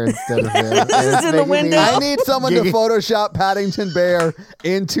Paddington Bear instead of him. Just in the window. I need someone to Photoshop Paddington Bear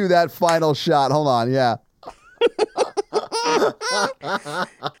into that final shot. Hold on. Yeah.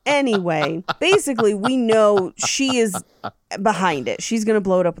 Anyway, basically, we know she is behind it. She's going to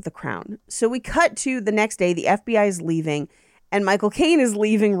blow it up with the crown. So we cut to the next day. The FBI is leaving. And Michael Caine is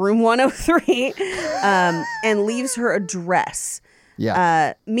leaving room 103 and leaves her a dress.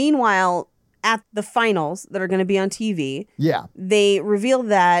 Yeah. Meanwhile, at the finals that are going to be on TV, Yeah. they reveal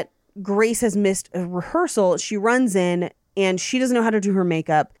that Grace has missed a rehearsal. She runs in and she doesn't know how to do her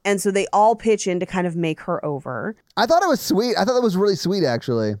makeup. And so they all pitch in to kind of make her over. I thought it was sweet. I thought that was really sweet,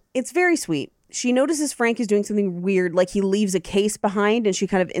 actually. It's very sweet. She notices Frank is doing something weird, like he leaves a case behind and she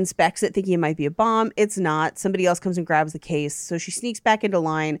kind of inspects it thinking it might be a bomb. It's not. Somebody else comes and grabs the case. So she sneaks back into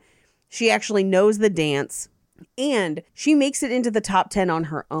line. She actually knows the dance and she makes it into the top 10 on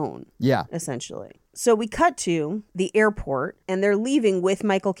her own. Yeah. Essentially. So we cut to the airport and they're leaving with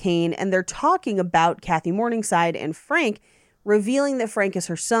Michael Caine and they're talking about Kathy Morningside and Frank, revealing that Frank is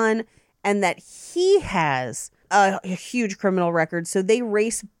her son and that he has a huge criminal record. So they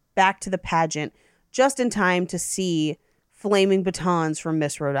race back to the pageant just in time to see flaming batons from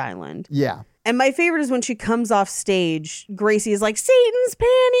Miss Rhode Island. Yeah. And my favorite is when she comes off stage, Gracie is like, Satan's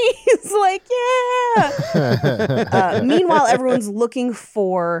panties! Like, yeah! Meanwhile, everyone's looking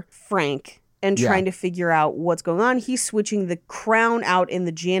for Frank and trying to figure out what's going on. He's switching the crown out in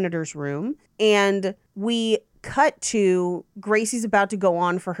the janitor's room. And we cut to Gracie's about to go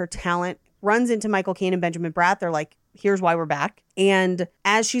on for her talent, runs into Michael Caine and Benjamin Bratt. They're like, here's why we're back. And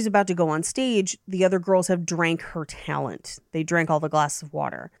as she's about to go on stage, the other girls have drank her talent. They drank all the glasses of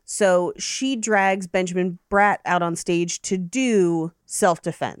water. So she drags Benjamin Bratt out on stage to do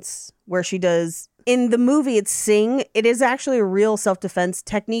self-defense, where she does, in the movie it's sing. It is actually a real self-defense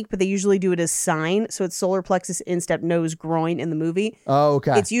technique, but they usually do it as sign. So it's solar plexus, instep, nose, groin in the movie. Oh,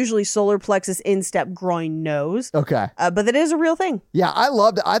 okay. It's usually solar plexus, instep, groin, nose. Okay. But that is a real thing. Yeah, I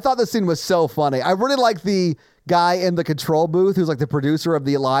loved it. I thought this scene was so funny. I really like the guy in the control booth who's like the producer of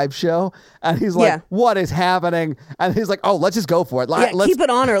the live show. And he's like, what is happening? And he's like, oh, let's just go for it. Let's keep it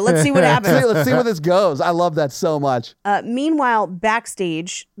on her. Let's see what happens. Let's see where this goes. I love that so much. Meanwhile,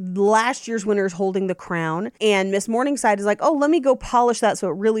 backstage, last year's winner is holding the crown. And Miss Morningside is like, oh, let me go polish that so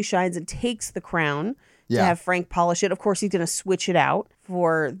it really shines, and takes the crown to have Frank polish it. Of course, he's going to switch it out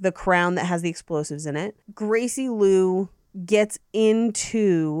for the crown that has the explosives in it. Gracie Lou gets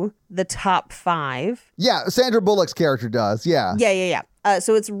into the top 5. Yeah, Sandra Bullock's character does. Yeah. Yeah.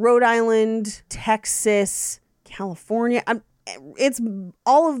 So it's Rhode Island, Texas, California. It's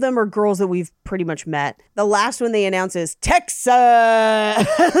all of them are girls that we've pretty much met. The last one they announce is Texas.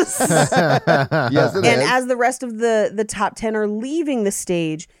 Yes, it and is. as the rest of the top 10 are leaving the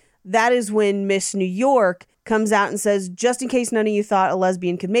stage, that is when Miss New York comes out and says, just in case none of you thought a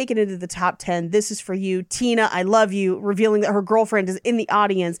lesbian could make it into the top 10, this is for you. Tina, I love you. Revealing that her girlfriend is in the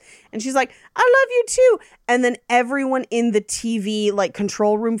audience. And she's like, I love you too. And then everyone in the TV like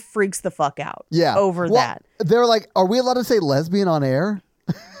control room freaks the fuck out over that. They're like, are we allowed to say lesbian on air?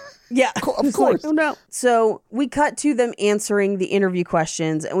 Yeah, of course. Like, oh no. So we cut to them answering the interview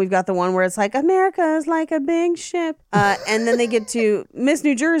questions, and we've got the one where it's like, America is like a big ship. And then they get to Miss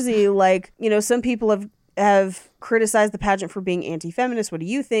New Jersey, like, you know, some people have criticized the pageant for being anti-feminist. What do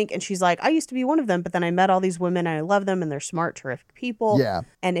you think? And she's like, I used to be one of them, but then I met all these women and I love them and they're smart, terrific people. Yeah.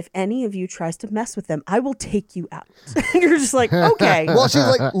 And if any of you tries to mess with them, I will take you out. And you're just like, okay. Well, she's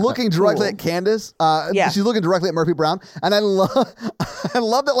like looking directly at Candace. She's looking directly at Murphy Brown. And I love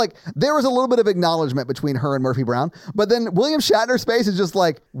that, like, there was a little bit of acknowledgement between her and Murphy Brown. But then William Shatner's face is just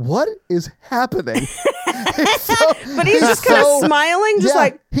like, what is happening? But he's just kind of smiling, just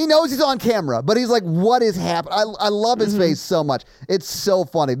like, he knows he's on camera, but he's like, what is happening? I love his face so much. It's so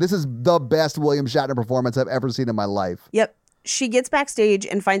funny. This is the best William Shatner performance I've ever seen in my life. Yep. She gets backstage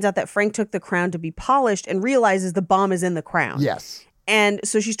and finds out that Frank took the crown to be polished and realizes the bomb is in the crown. Yes. And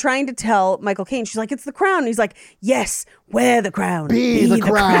so she's trying to tell Michael Caine, she's like, it's the crown. And he's like, yes, wear the crown. Be the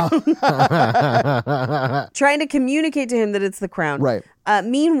crown. Trying to communicate to him that it's the crown. Right.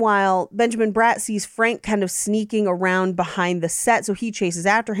 Meanwhile, Benjamin Bratt sees Frank kind of sneaking around behind the set. So he chases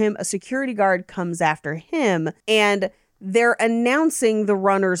after him. A security guard comes after him. And they're announcing the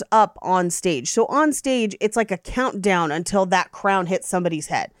runners up on stage. So on stage, it's like a countdown until that crown hits somebody's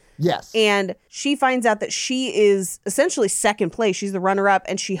head. Yes. And she finds out that she is essentially second place. She's the runner-up,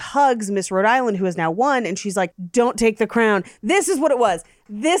 and she hugs Miss Rhode Island, who has now won, and she's like, don't take the crown. This is what it was.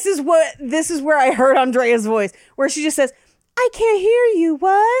 This is where I heard Andrea's voice, where she just says, I can't hear you.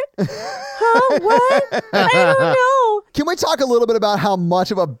 What? Huh? What? I don't know. Can we talk a little bit about how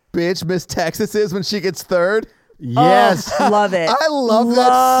much of a bitch Miss Texas is when she gets third? Yes. Oh, love it. I love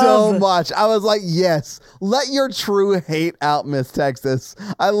that so much. I was like, yes, let your true hate out, Miss Texas.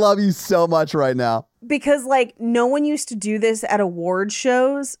 I love you so much right now. Because, like, no one used to do this at award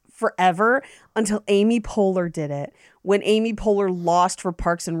shows forever until Amy Poehler did it, when Amy Poehler lost for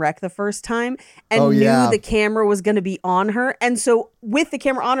Parks and Rec the first time and Oh, knew yeah. the camera was going to be on her. And so with the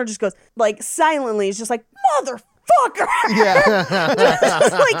camera on her, just goes like silently, it's just like, motherfucker. Yeah.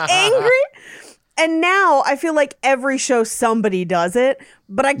 Just like angry. And now I feel like every show somebody does it,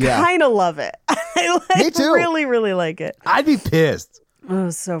 but I Yeah. kind of love it. I Me too. really, really like it. I'd be pissed. Oh,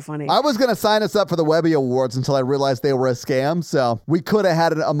 it's so funny. I was going to sign us up for the Webby Awards until I realized they were a scam. So we could have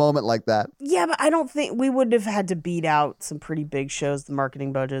had a moment like that. Yeah, but I don't think we would have had to beat out some pretty big shows, the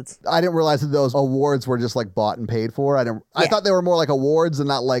marketing budgets. I didn't realize that those awards were just like bought and paid for. I Yeah. thought they were more like awards and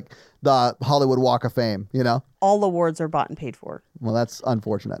not like the Hollywood Walk of Fame, you know? All awards are bought and paid for. Well, that's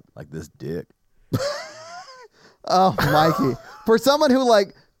unfortunate. Like this dick. Oh, Mikey. For someone who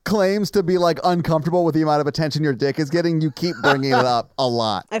like claims to be like uncomfortable with the amount of attention your dick is getting, you keep bringing it up a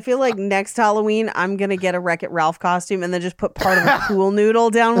lot. I feel like next Halloween, I'm going to get a Wreck-It Ralph costume and then just put part of a pool noodle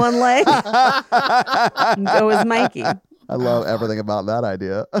down one leg and go as Mikey. I love everything about that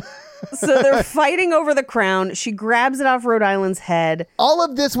idea. So they're fighting over the crown. She grabs it off Rhode Island's head. All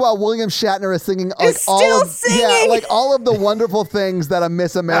of this while William Shatner is singing like Is all still of singing. like all of the wonderful things that a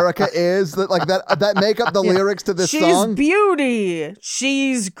Miss America is that make up the lyrics to this She's song. beauty.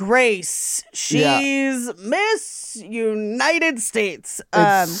 She's grace. Yeah. She's Miss United States.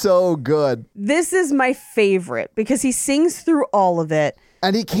 It's so good. This is my favorite because he sings through all of it.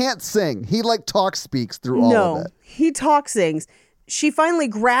 And he can't sing. He like speaks through all No, of it. he sings. She finally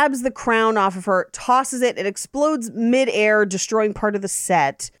grabs the crown off of her, tosses it. It explodes midair, destroying part of the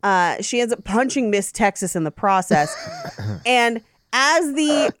set. She ends up punching Miss Texas in the process. And as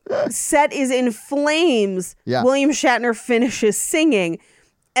the set is in flames, Yeah. William Shatner finishes singing.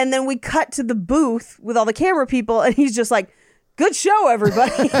 And then we cut to the booth with all the camera people, and he's just like, good show,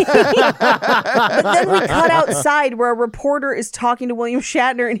 everybody. But then we cut outside where a reporter is talking to William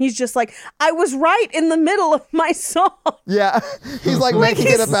Shatner, and he's just like, I was right in the middle of my song. Yeah. He's like Like,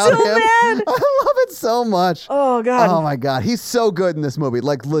 making he's it about so him. mad. I love it so much. Oh, God. Oh my God. He's so good in this movie.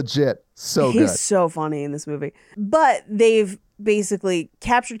 Like legit. So He's good. so funny in this movie. But they've basically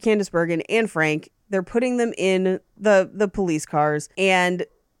captured Candace Bergen and Frank. They're putting them in the police cars, and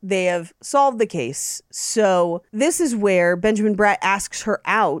they have solved the case. So this is where Benjamin Bratt asks her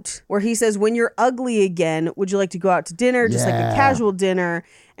out, where he says, when you're ugly again, would you like to go out to dinner? Just like a Yeah. casual dinner.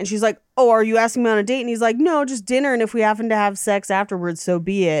 And she's like, oh, are you asking me on a date? And he's like, no, just dinner. And if we happen to have sex afterwards, so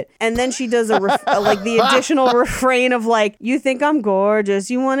be it. And then she does like the additional refrain of like, you think I'm gorgeous.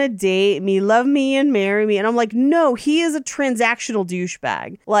 You want to date me, love me and marry me. And I'm like, no, he is a transactional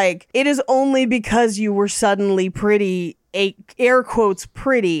douchebag. Like, it is only because you were suddenly pretty, air quotes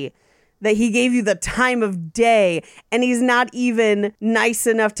pretty, that he gave you the time of day, and he's not even nice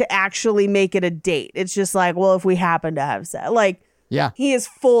enough to actually make it a date. It's just like, well, if we happen to have sex, like, Yeah. he is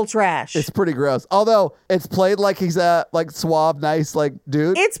full trash. It's pretty gross. Although it's played like he's a like suave, nice like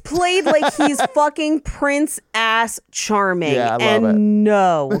dude. It's played like he's fucking Prince ass charming. Yeah, I love and it.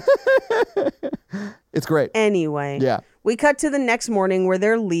 no. It's great. Anyway. Yeah. We cut to the next morning where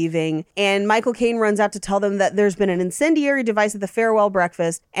they're leaving, and Michael Caine runs out to tell them that there's been an incendiary device at the farewell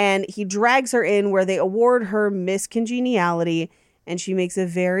breakfast, and he drags her in where they award her Miss Congeniality, and she makes a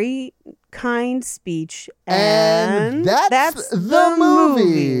very kind speech. And that's the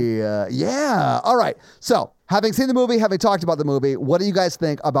movie. Yeah. All right. So, having seen the movie, having talked about the movie, what do you guys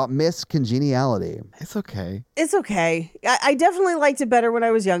think about Miss Congeniality? It's okay. It's okay. I definitely liked it better when I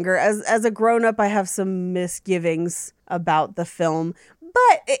was younger. As a grown-up, I have some misgivings about the film.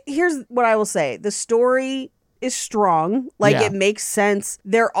 But here's what I will say. The story is strong. Like, Yeah. it makes sense.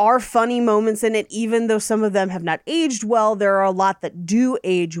 There are funny moments in it, even though some of them have not aged well. There are a lot that do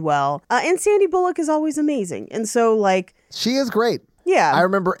age well. And Sandy Bullock is always amazing. And so, like, She is great. yeah. I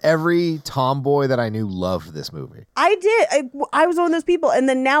remember every tomboy that I knew loved this movie. I did. I was one of those people. And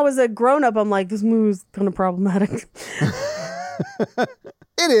then now as a grown-up, I'm like, this movie's kind of problematic.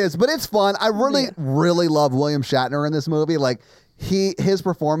 It is, but it's fun. I really love William Shatner in this movie. Like his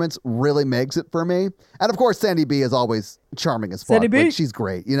performance really makes it for me. And of course, Sandy B is always charming as fuck. Sandy B. Like, she's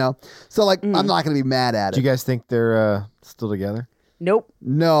great, you know? So like, I'm not going to be mad at Do it. you guys think they're still together? Nope.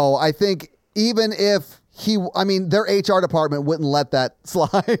 No, I think even if their HR department wouldn't let that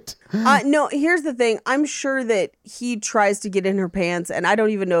slide. No, here's the thing. I'm sure that he tries to get in her pants, and I don't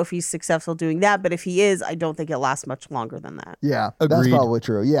even know if he's successful doing that. But if he is, I don't think it lasts much longer than that. Yeah, that's Agreed. probably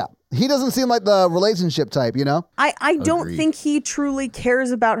true. Yeah. He doesn't seem like the relationship type, you know? I don't Agreed. think he truly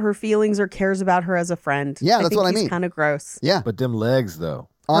cares about her feelings or cares about her as a friend. Yeah, that's what I mean. He's kind of gross. Yeah. But them legs, though.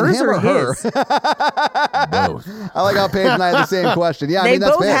 On Hers him or or her? his? Both. I like how Paige and I had the same question. Yeah, I They mean,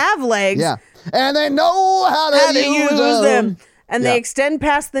 that's both fair. have legs. Yeah. And they know how to, Use them. And Yeah. they extend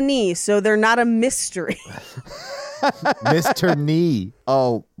past the knee, so they're not a mystery. Mr. Knee.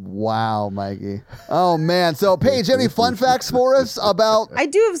 Oh, wow, Mikey. Oh, man. So, Paige, any fun facts for us about I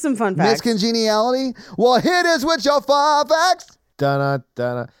do have some fun facts. Miss Congeniality? Well, hit us with your fun facts.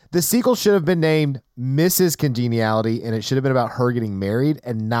 Dun-dun-dun. The sequel should have been named Mrs. Congeniality, and it should have been about her getting married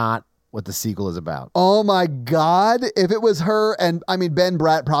and not what the sequel is about. Oh, my God. If it was her and, I mean, Ben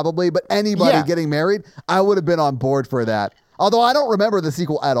Bratt probably, but anybody getting married, I would have been on board for that. Although I don't remember the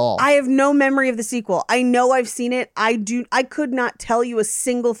sequel at all. I have no memory of the sequel. I know I've seen it. I could not tell you a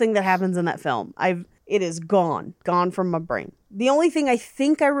single thing that happens in that film. It is gone from my brain. The only thing I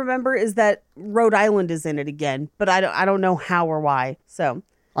think I remember is that Rhode Island is in it again, but I don't know how or why. So,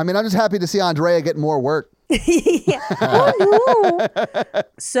 I mean, I'm just happy to see Andrea get more work. Oh, no.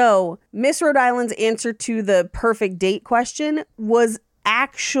 So, Miss Rhode Island's answer to the perfect date question was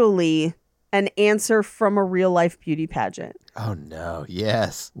actually an answer from a real life beauty pageant. Oh, no.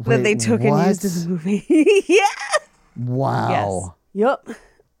 Yes. That they took and used in the movie. Yeah. Wow. Yes. Yep.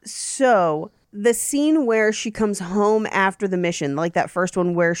 So the scene where she comes home after the mission, like that first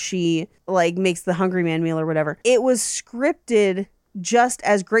one where she like makes the Hungry Man meal or whatever, it was scripted just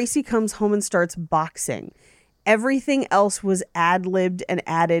as Gracie comes home and starts boxing. Everything else was ad-libbed and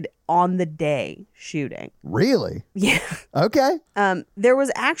added on the day shooting. Really? Yeah. Okay. There was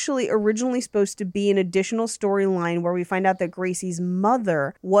actually originally supposed to be an additional storyline where we find out that Gracie's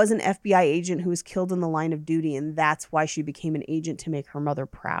mother was an FBI agent who was killed in the line of duty, and that's why she became an agent to make her mother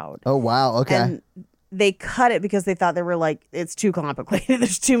proud. Oh, wow. Okay. And they cut it because they thought they were like, it's too complicated.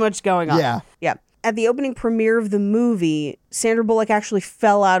 There's too much going on. Yeah. Yeah. At the opening premiere of the movie, Sandra Bullock actually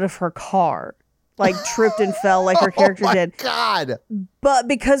fell out of her car. Like tripped and fell like her character did. Oh my God. But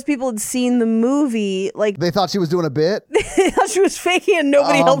because people had seen the movie, like They thought she was doing a bit? they thought she was faking and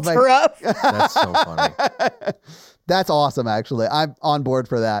nobody helped her up. That's so funny. That's awesome, actually. I'm on board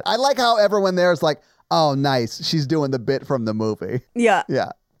for that. I like how everyone there is like, oh, nice. She's doing the bit from the movie. Yeah.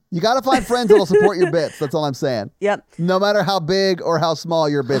 Yeah. You got to find friends that'll support your bits. That's all I'm saying. Yep. No matter how big or how small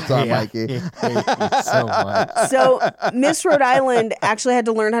your bits are, Mikey. So much. So Miss Rhode Island actually had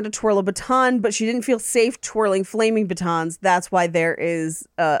to learn how to twirl a baton, but she didn't feel safe twirling flaming batons. That's why there is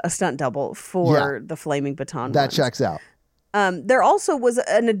a stunt double for the flaming baton. That ones. checks out. There also was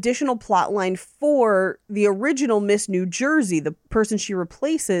an additional plot line for the original Miss New Jersey, the person she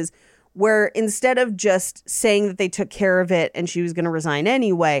replaces, where instead of just saying that they took care of it and she was going to resign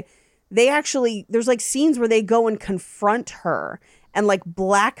anyway, they actually, there's like scenes where they go and confront her and like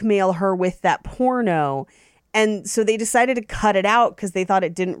blackmail her with that porno. And so they decided to cut it out because they thought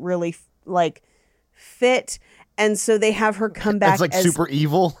it didn't really like fit. And so they have her come back. It's like as, super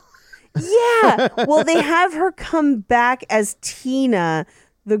evil. Yeah. Well, they have her come back as Tina,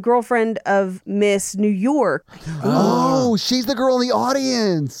 the girlfriend of Miss New York. Oh, she's the girl in the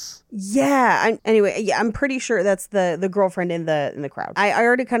audience. Yeah. I'm pretty sure that's the girlfriend in the crowd. I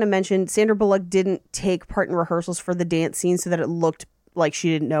already kind of mentioned Sandra Bullock didn't take part in rehearsals for the dance scene so that it looked like she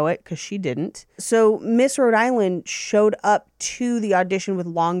didn't know it, because she didn't. So Miss Rhode Island showed up to the audition with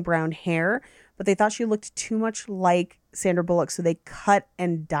long brown hair, but they thought she looked too much like Sandra Bullock, so they cut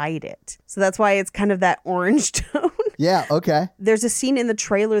and dyed it. So that's why it's kind of that orange tone. Yeah, okay. There's a scene in the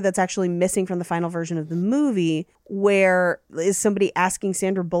trailer that's actually missing from the final version of the movie where is somebody asking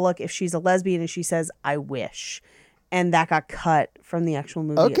Sandra Bullock if she's a lesbian and she says, "I wish." And that got cut from the actual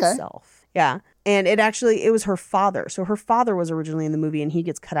movie itself. Yeah. And it was her father. So her father was originally in the movie and he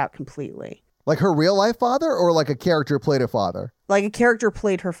gets cut out completely. Like her real life father or like a character played a father? Like a character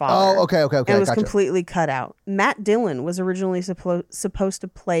played her father. Oh, okay. And it was completely cut out. Matt Dillon was originally supposed to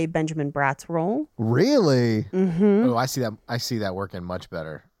play Benjamin Bratt's role. Really? Mm-hmm. Oh, I see that working much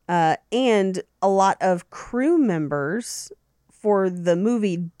better. And a lot of crew members for the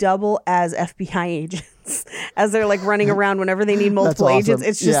movie double as FBI agents as they're like running around whenever they need multiple awesome. agents.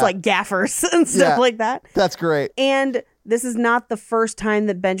 It's just like gaffers and stuff like that. That's great. And this is not the first time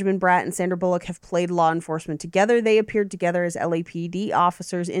that Benjamin Bratt and Sandra Bullock have played law enforcement together. They appeared together as LAPD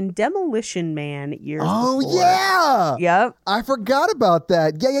officers in Demolition Man years before. Yeah. Yep. I forgot about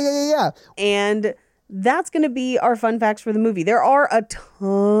that. Yeah. And that's going to be our fun facts for the movie. There are a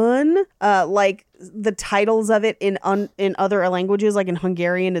ton, like the titles of it in other languages, like in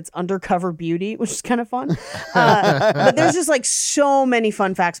Hungarian, it's Undercover Beauty, which is kind of fun. But there's just like so many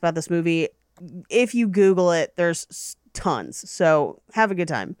fun facts about this movie. If you Google it, there's tons. So have a good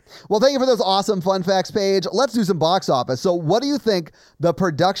time. Well, thank you for those awesome fun facts, Paige. Let's do some box office. So what do you think the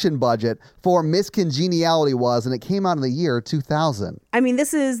production budget for Miss Congeniality was? And it came out in the year 2000. I mean,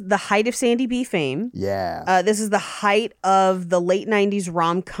 this is the height of Sandy B fame. Yeah. This is the height of the late 90s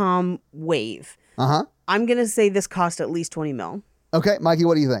rom-com wave. Uh-huh. I'm going to say this cost at least 20 mil. Okay, Mikey,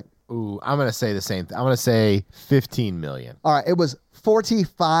 what do you think? Ooh, I'm going to say the same thing. I'm going to say 15 million. All right, it was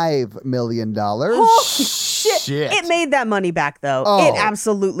 $45 million. Holy shit. It made that money back, though. Oh. It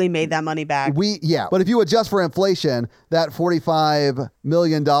absolutely made that money back. But if you adjust for inflation, that $45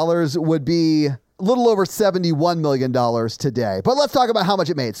 million would be a little over $71 million today. But let's talk about how much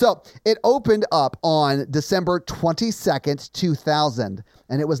it made. So it opened up on December 22nd, 2000,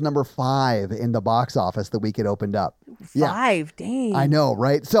 and it was number 5 in the box office the week it opened up. 5, dang. I know,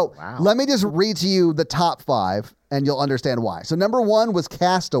 right? So let me just read to you the top 5, and you'll understand why. So number 1 was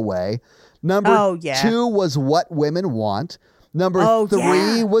Castaway. Number 2 was What Women Want. Number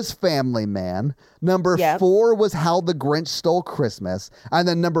 3 was Family Man. Number 4 was How the Grinch Stole Christmas. And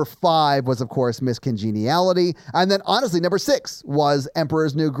then number 5 was, of course, Miss Congeniality. And then, honestly, number 6 was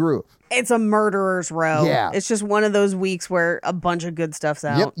Emperor's New Groove. It's a murderer's row. Yeah. It's just one of those weeks where a bunch of good stuff's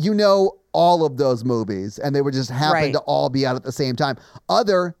out. Yep. You know all of those movies, and they would just happen to all be out at the same time.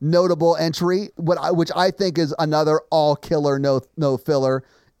 Other notable entry, which I think is another all-killer, no filler,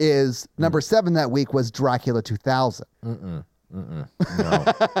 is number 7 that week was Dracula 2000. No.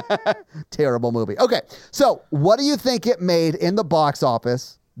 Terrible movie. Okay, so what do you think it made in the box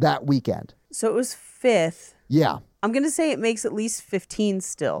office that weekend? So it was 5th. Yeah. I'm going to say it makes at least 15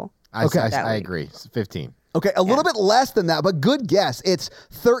 still. I agree. 15. Okay, a little bit less than that, but good guess. It's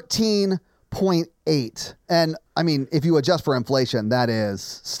 13.8. And I mean, if you adjust for inflation, that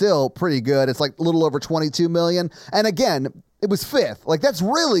is still pretty good. It's like a little over 22 million. And again, it was 5th. Like, that's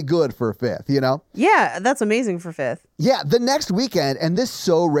really good for 5th, you know? Yeah, that's amazing for 5th. Yeah, the next weekend, and this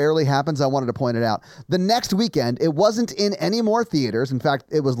so rarely happens, I wanted to point it out. The next weekend, it wasn't in any more theaters. In fact,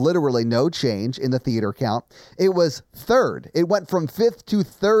 it was literally no change in the theater count. It was 3rd. It went from 5th to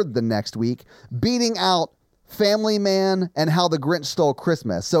 3rd the next week, beating out Family Man and How the Grinch Stole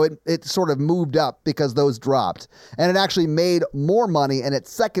Christmas. So it sort of moved up because those dropped. And it actually made more money in its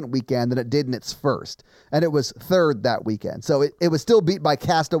second weekend than it did in its first. And it was 3rd that weekend. So it was still beat by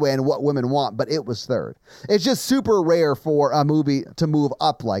Castaway and What Women Want, but it was 3rd. It's just super rare for a movie to move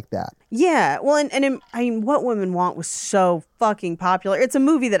up like that. Yeah, well, I mean, What Women Want was so fucking popular. It's a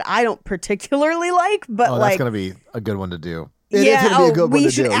movie that I don't particularly like, but that's going to be a good one to do. It is going to be a good one to do. We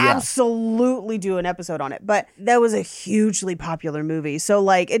should absolutely do an episode on it. But that was a hugely popular movie. So,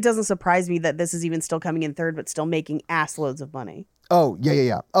 like, it doesn't surprise me that this is even still coming in 3rd, but still making ass loads of money. Oh,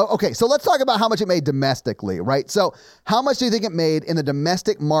 yeah. Oh, okay, so let's talk about how much it made domestically, right? So how much do you think it made in the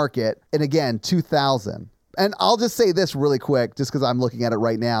domestic market in, again, 2000? And I'll just say this really quick, just because I'm looking at it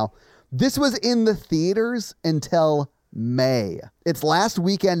right now. This was in the theaters until May. Its last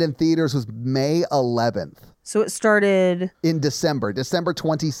weekend in theaters was May 11th. So it started in December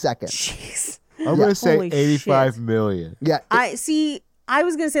 22nd. Jeez. I'm going to say 85 million. Yeah. I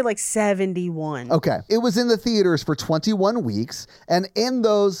was going to say like 71. Okay. It was in the theaters for 21 weeks. And in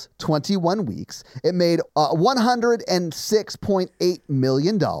those 21 weeks, it made $106.8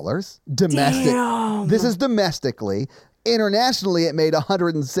 million domestic. Damn. This is domestically. Internationally, it made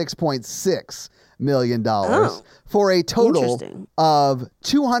 $106.6 million for a total of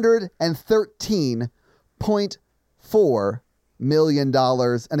 $213.4 million.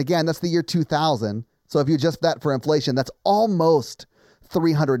 And again, that's the year 2000. So if you adjust that for inflation, that's almost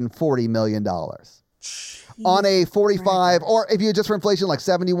 $340 million. On a 45, or if you adjust for inflation, like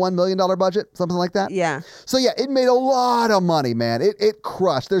 $71 million budget, something like that. Yeah. So yeah, it made a lot of money, man. It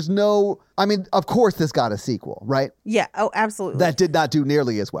crushed. There's no, I mean, of course this got a sequel, right? Yeah. Oh, absolutely. That did not do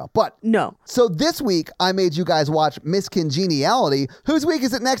nearly as well, but no. So this week, I made you guys watch Miss Congeniality. Whose week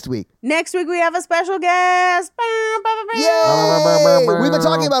is it next week? Next week, we have a special guest. Yay! We've been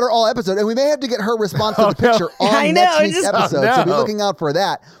talking about her all episode, and we may have to get her response to the picture on next week's episode, so be looking out for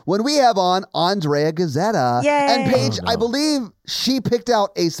that. When we have on Andrea Gazzetta. Yay! And Paige, I believe she picked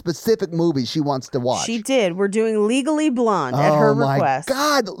out a specific movie she wants to watch. She did. We're doing Legally Blonde at her request. Oh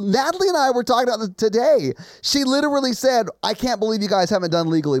my God. Natalie and I were talking about this today. She literally said, I can't believe you guys haven't done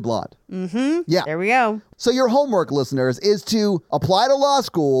Legally Blonde. Mm-hmm. Yeah. There we go. So your homework, listeners, is to apply to law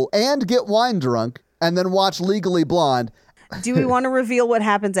school and get wine drunk and then watch Legally Blonde. Do we want to reveal what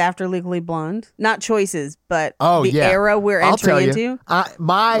happens after Legally Blonde? Not choices, but era we're entering into?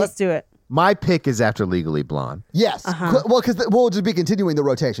 Let's do it. My pick is after Legally Blonde. Yes. Well, because we'll just be continuing the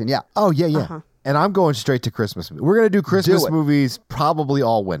rotation. Yeah. Oh, yeah. And I'm going straight to Christmas. We're going to do Christmas movies probably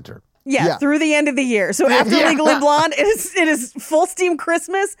all winter. Yeah, through the end of the year. So after Legally Blonde, it is full steam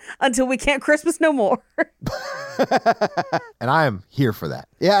Christmas until we can't Christmas no more. And I am here for that.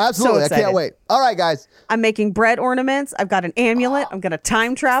 Yeah, absolutely. I can't wait. All right, guys. I'm making bread ornaments. I've got an amulet. I'm going to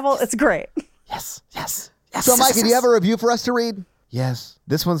time travel. It's great. Yes. So, Mikey, do you have a review for us to read? Yes.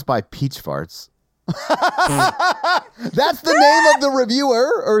 This one's by Peach Farts. That's the name of the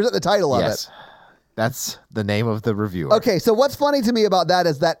reviewer, or is it the title of Yes. it? That's the name of the reviewer. Okay, so what's funny to me about that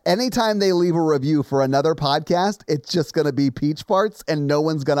is that anytime they leave a review for another podcast, it's just going to be peach farts and no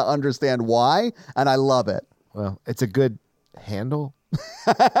one's going to understand why, and I love it. Well, it's a good handle.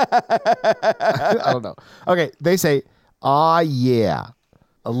 I don't know. Okay, they say, yeah,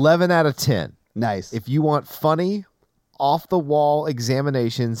 11 out of 10. Nice. If you want funny, off-the-wall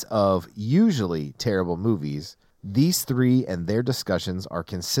examinations of usually terrible movies, these three and their discussions are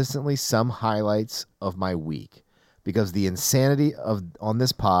consistently some highlights of my week because the insanity on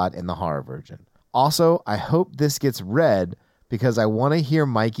this pod and the horror virgin. Also, I hope this gets read because I want to hear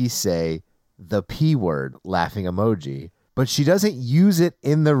Mikey say the P word laughing emoji, but she doesn't use it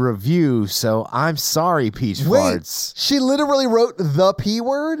in the review, so I'm sorry, Peach Farts. She literally wrote the P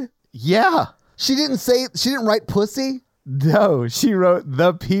word? Yeah. She didn't write pussy? No, she wrote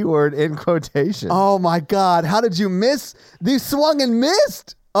the P word in quotation. Oh my God. How did you miss? You swung and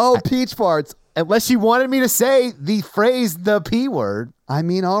missed. Oh, peach farts. Unless she wanted me to say the phrase the P word. I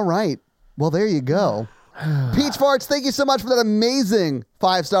mean, all right. Well, there you go. Peach farts, thank you so much for that amazing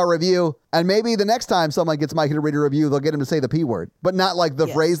 5-star review. And maybe the next time someone gets Mikey to read a review, they'll get him to say the P word. But not like the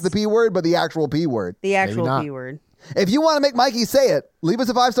phrase the P word, but the actual P word. The actual P word. If you want to make Mikey say it, leave us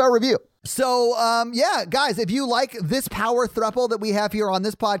a 5-star review. So, yeah, guys, if you like this power throuple that we have here on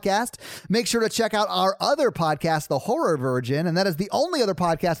this podcast, make sure to check out our other podcast, The Horror Virgin. And that is the only other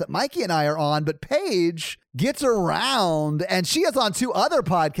podcast that Mikey and I are on. But Paige gets around, and she is on 2 other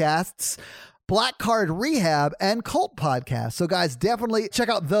podcasts, Black Card Rehab and Cult Podcast. So, guys, definitely check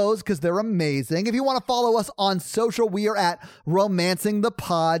out those because they're amazing. If you want to follow us on social, we are at Romancing the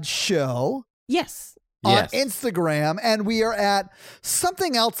Pod Show. Yes. On Instagram, and we are at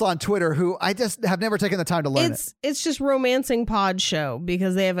something else on Twitter who I just have never taken the time to learn It's just Romancing Pod Show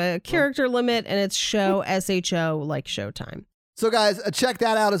because they have a character limit and it's show SHO like Showtime. So guys, check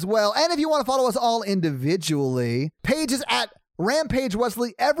that out as well. And if you want to follow us all individually, Paige is at Rampage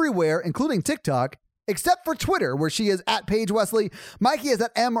Wesley everywhere, including TikTok, except for Twitter, where she is at Paige Wesley. Mikey is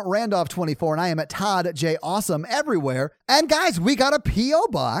at mrandolph24, and I am at Todd J. Awesome everywhere. And guys, we got a P.O.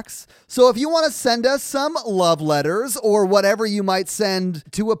 box. So if you want to send us some love letters or whatever you might send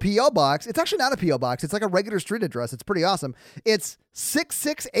to a P.O. box, it's actually not a P.O. box. It's like a regular street address. It's pretty awesome. It's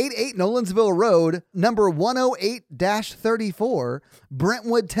 6688 Nolensville Road, number 108-34,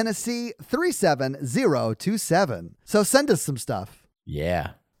 Brentwood, Tennessee, 37027. So send us some stuff. Yeah.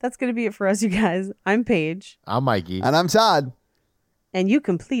 That's going to be it for us, you guys. I'm Paige. I'm Mikey. And I'm Todd. And you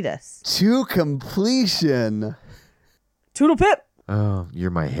complete us. To completion. Toodle pip. Oh, you're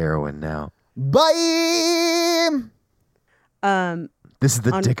my heroine now. Bye. This is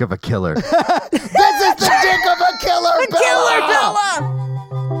the dick of a killer. This is the dick of a killer, Bella. Killer Bella.